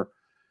similar.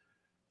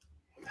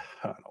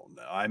 I don't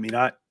know. I mean,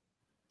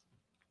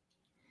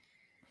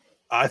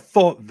 I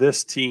thought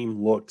this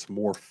team looked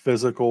more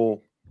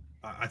physical.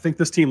 I think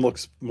this team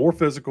looks more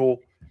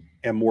physical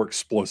and more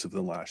explosive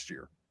than last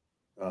year.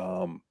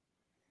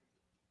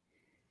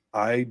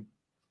 I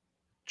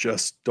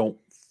just don't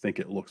think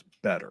it looks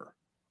better.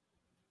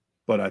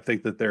 But I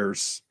think that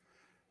there's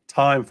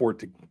time for it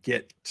to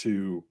get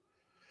to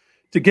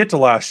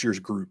last year's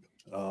group.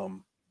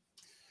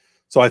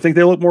 So I think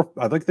they look more.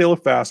 I think they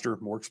look faster,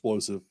 more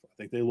explosive. I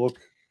think they look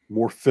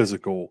more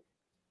physical.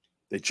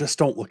 They just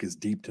don't look as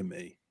deep to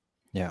me.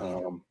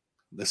 Yeah.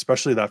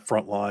 Especially that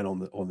front line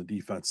on the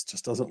defense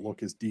just doesn't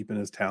look as deep and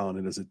as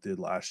talented as it did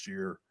last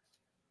year.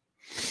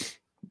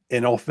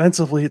 And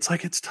offensively,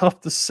 it's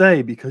tough to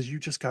say because you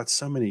just got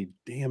so many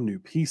damn new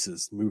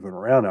pieces moving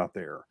around out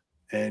there.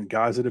 And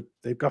guys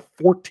they've got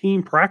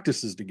 14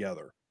 practices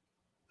together.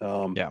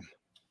 And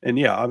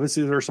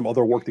obviously there's some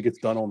other work that gets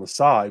done on the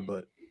side,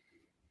 but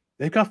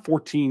they've got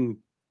 14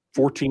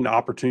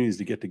 opportunities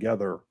to get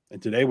together.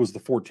 And today was the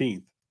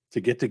 14th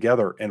to get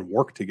together and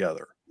work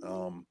together.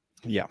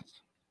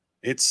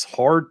 It's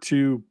hard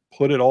to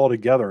put it all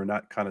together in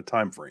that kind of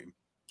time frame.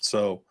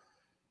 So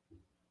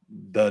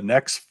the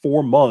next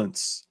 4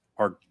 months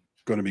are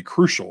going to be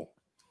crucial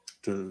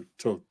to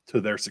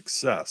their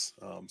success.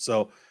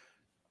 So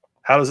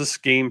how does this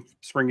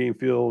spring game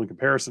feel in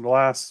comparison to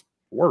last?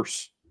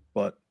 Worse,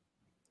 but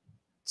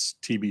it's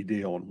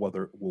TBD on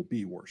whether it will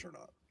be worse or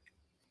not.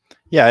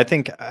 Yeah, I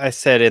think I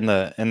said in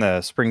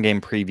the spring game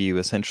preview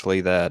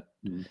essentially that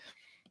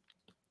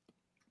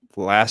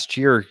last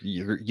year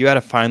you had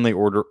a finely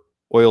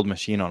oiled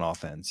machine on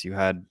offense. You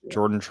had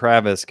Jordan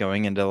Travis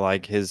going into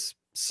like his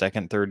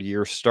second, third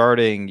year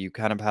starting. You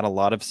kind of had a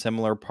lot of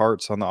similar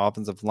parts on the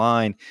offensive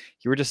line.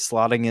 You were just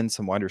slotting in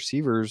some wide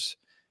receivers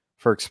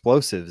for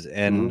explosives,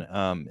 and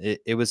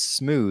it was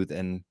smooth,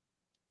 and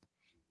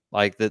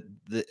like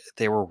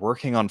they were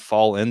working on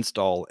fall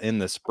install in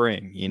the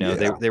spring. You know,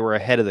 they were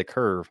ahead of the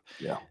curve.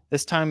 Yeah.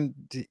 This time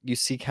you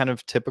see kind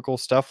of typical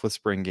stuff with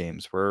spring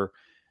games where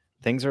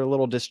things are a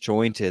little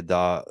disjointed.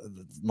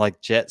 Like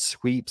jet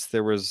sweeps,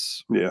 there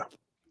was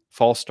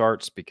false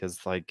starts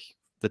because like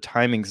the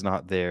timing's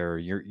not there.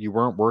 You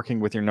weren't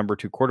working with your number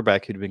 2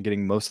 quarterback who'd been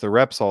getting most of the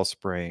reps all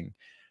spring.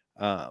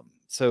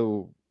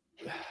 So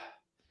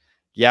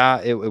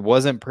yeah, it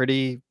wasn't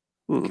pretty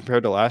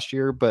compared to last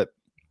year, but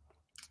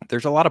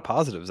there's a lot of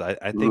positives.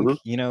 I think,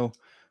 you know,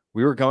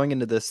 we were going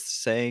into this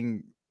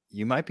saying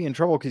you might be in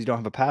trouble because you don't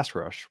have a pass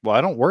rush. Well,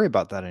 I don't worry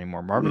about that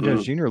anymore. Marvin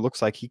Jones Jr.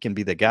 looks like he can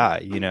be the guy,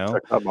 you know.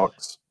 Check that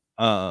box.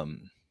 How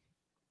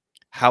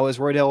is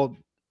Roydell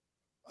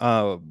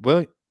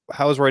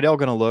how is Roydell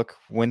going to look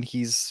when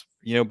he's,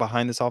 you know,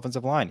 behind this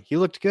offensive line? He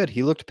looked good.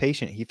 He looked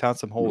patient. He found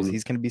some holes.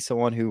 He's going to be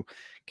someone who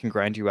can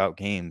grind you out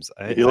games.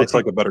 He looks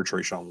like a better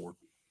Treshaun Ward.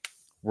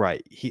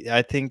 Right.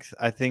 I think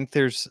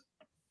there's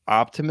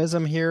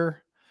optimism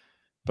here,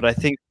 but I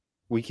think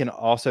we can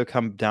also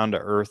come down to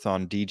earth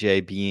on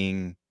DJ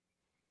being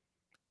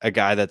a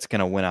guy that's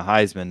going to win a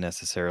Heisman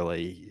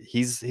necessarily.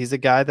 He's a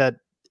guy that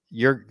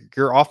your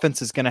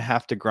offense is going to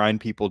have to grind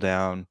people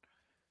down.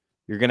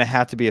 You're going to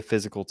have to be a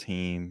physical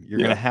team. You're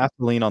going to have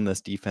to lean on this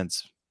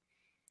defense,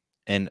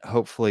 and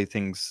hopefully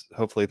things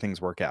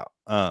work out.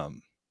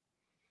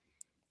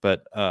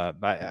 But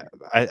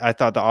I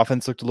thought the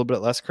offense looked a little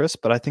bit less crisp,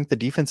 but I think the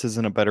defense is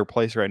in a better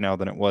place right now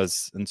than it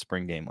was in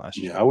spring game last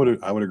year. Yeah,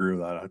 I would agree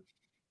with that,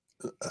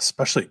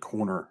 especially at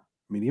corner.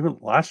 I mean, even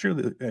last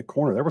year at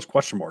corner, there was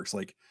question marks.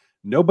 Like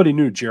nobody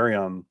knew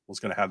Jerrion was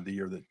going to have the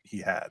year that he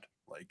had.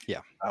 Like,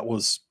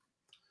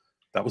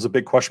 that was a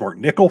big question mark.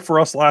 Nickel for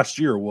us last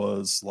year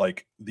was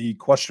like the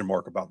question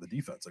mark about the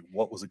defense. Like,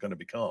 what was it going to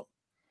become?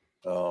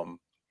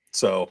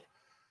 So.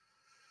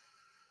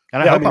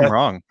 And I hope I'm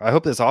wrong. I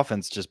hope this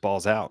offense just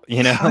balls out,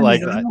 you know,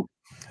 like that.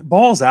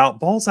 Balls out.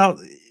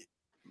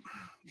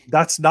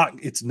 It's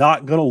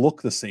not going to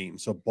look the same.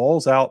 So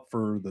balls out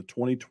for the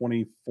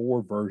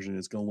 2024 version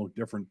is going to look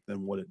different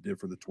than what it did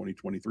for the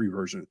 2023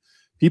 version.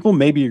 People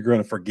maybe are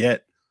going to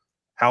forget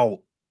how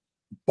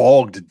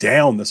bogged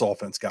down this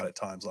offense got at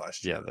times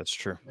last year. Yeah, that's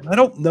true. And I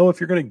don't know if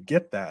you're going to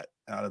get that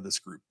out of this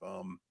group.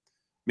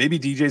 Maybe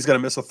DJ's going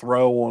to miss a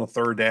throw on a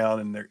third down,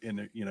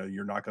 and you know,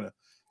 you're not going to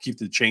keep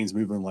the chains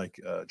moving like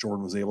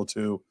Jordan was able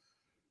to.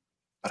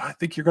 But I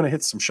think you're going to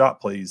hit some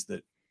shot plays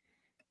that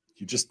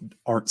you just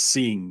aren't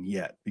seeing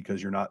yet because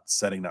you're not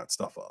setting that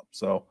stuff up.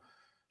 So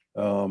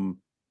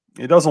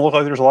it doesn't look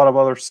like there's a lot of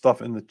other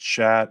stuff in the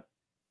chat.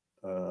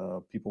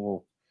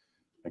 People,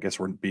 I guess,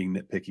 were being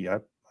nitpicky. I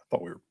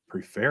thought we were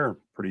pretty fair,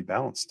 pretty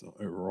balanced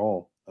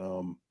overall.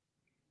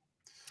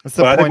 What's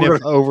the point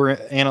of over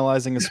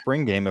analyzing a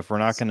spring game if we're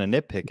not going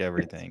to nitpick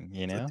everything,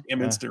 you know?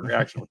 Damn instant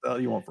reaction. What the hell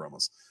do you want from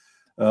us?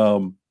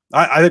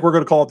 I think we're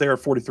going to call it there at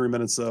 43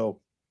 minutes. So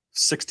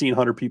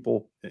 1,600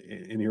 people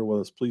in here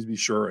with us. Please be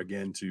sure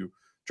again to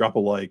drop a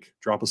like,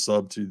 drop a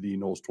sub to the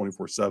Noles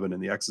 24/7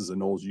 and the X's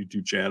and Noles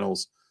YouTube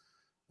channels.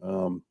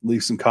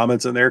 Leave some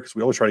comments in there because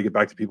we always try to get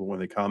back to people when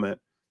they comment.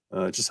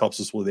 It just helps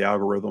us with the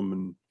algorithm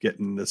and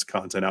getting this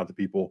content out to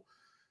people.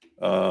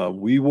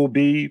 We will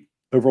be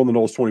over on the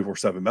Noles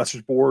 24/7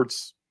 message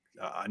boards.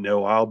 I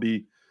know I'll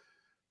be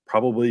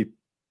probably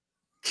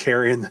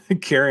carrying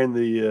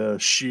the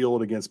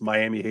shield against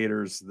Miami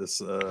haters this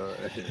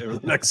the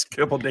next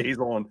couple of days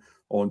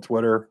on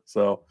Twitter.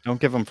 So don't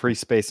give them free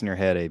space in your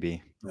head,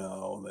 AB.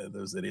 No,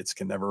 those idiots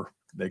can never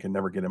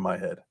get in my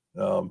head.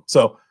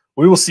 So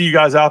we will see you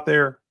guys out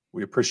there.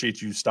 We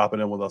appreciate you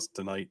stopping in with us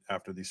tonight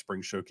after the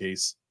spring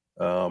showcase.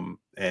 And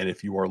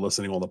if you are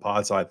listening on the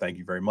pod side, thank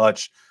you very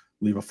much.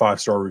 Leave a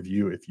 5-star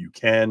review if you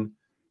can.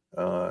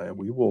 And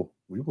we will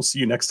see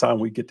you next time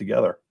we get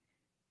together.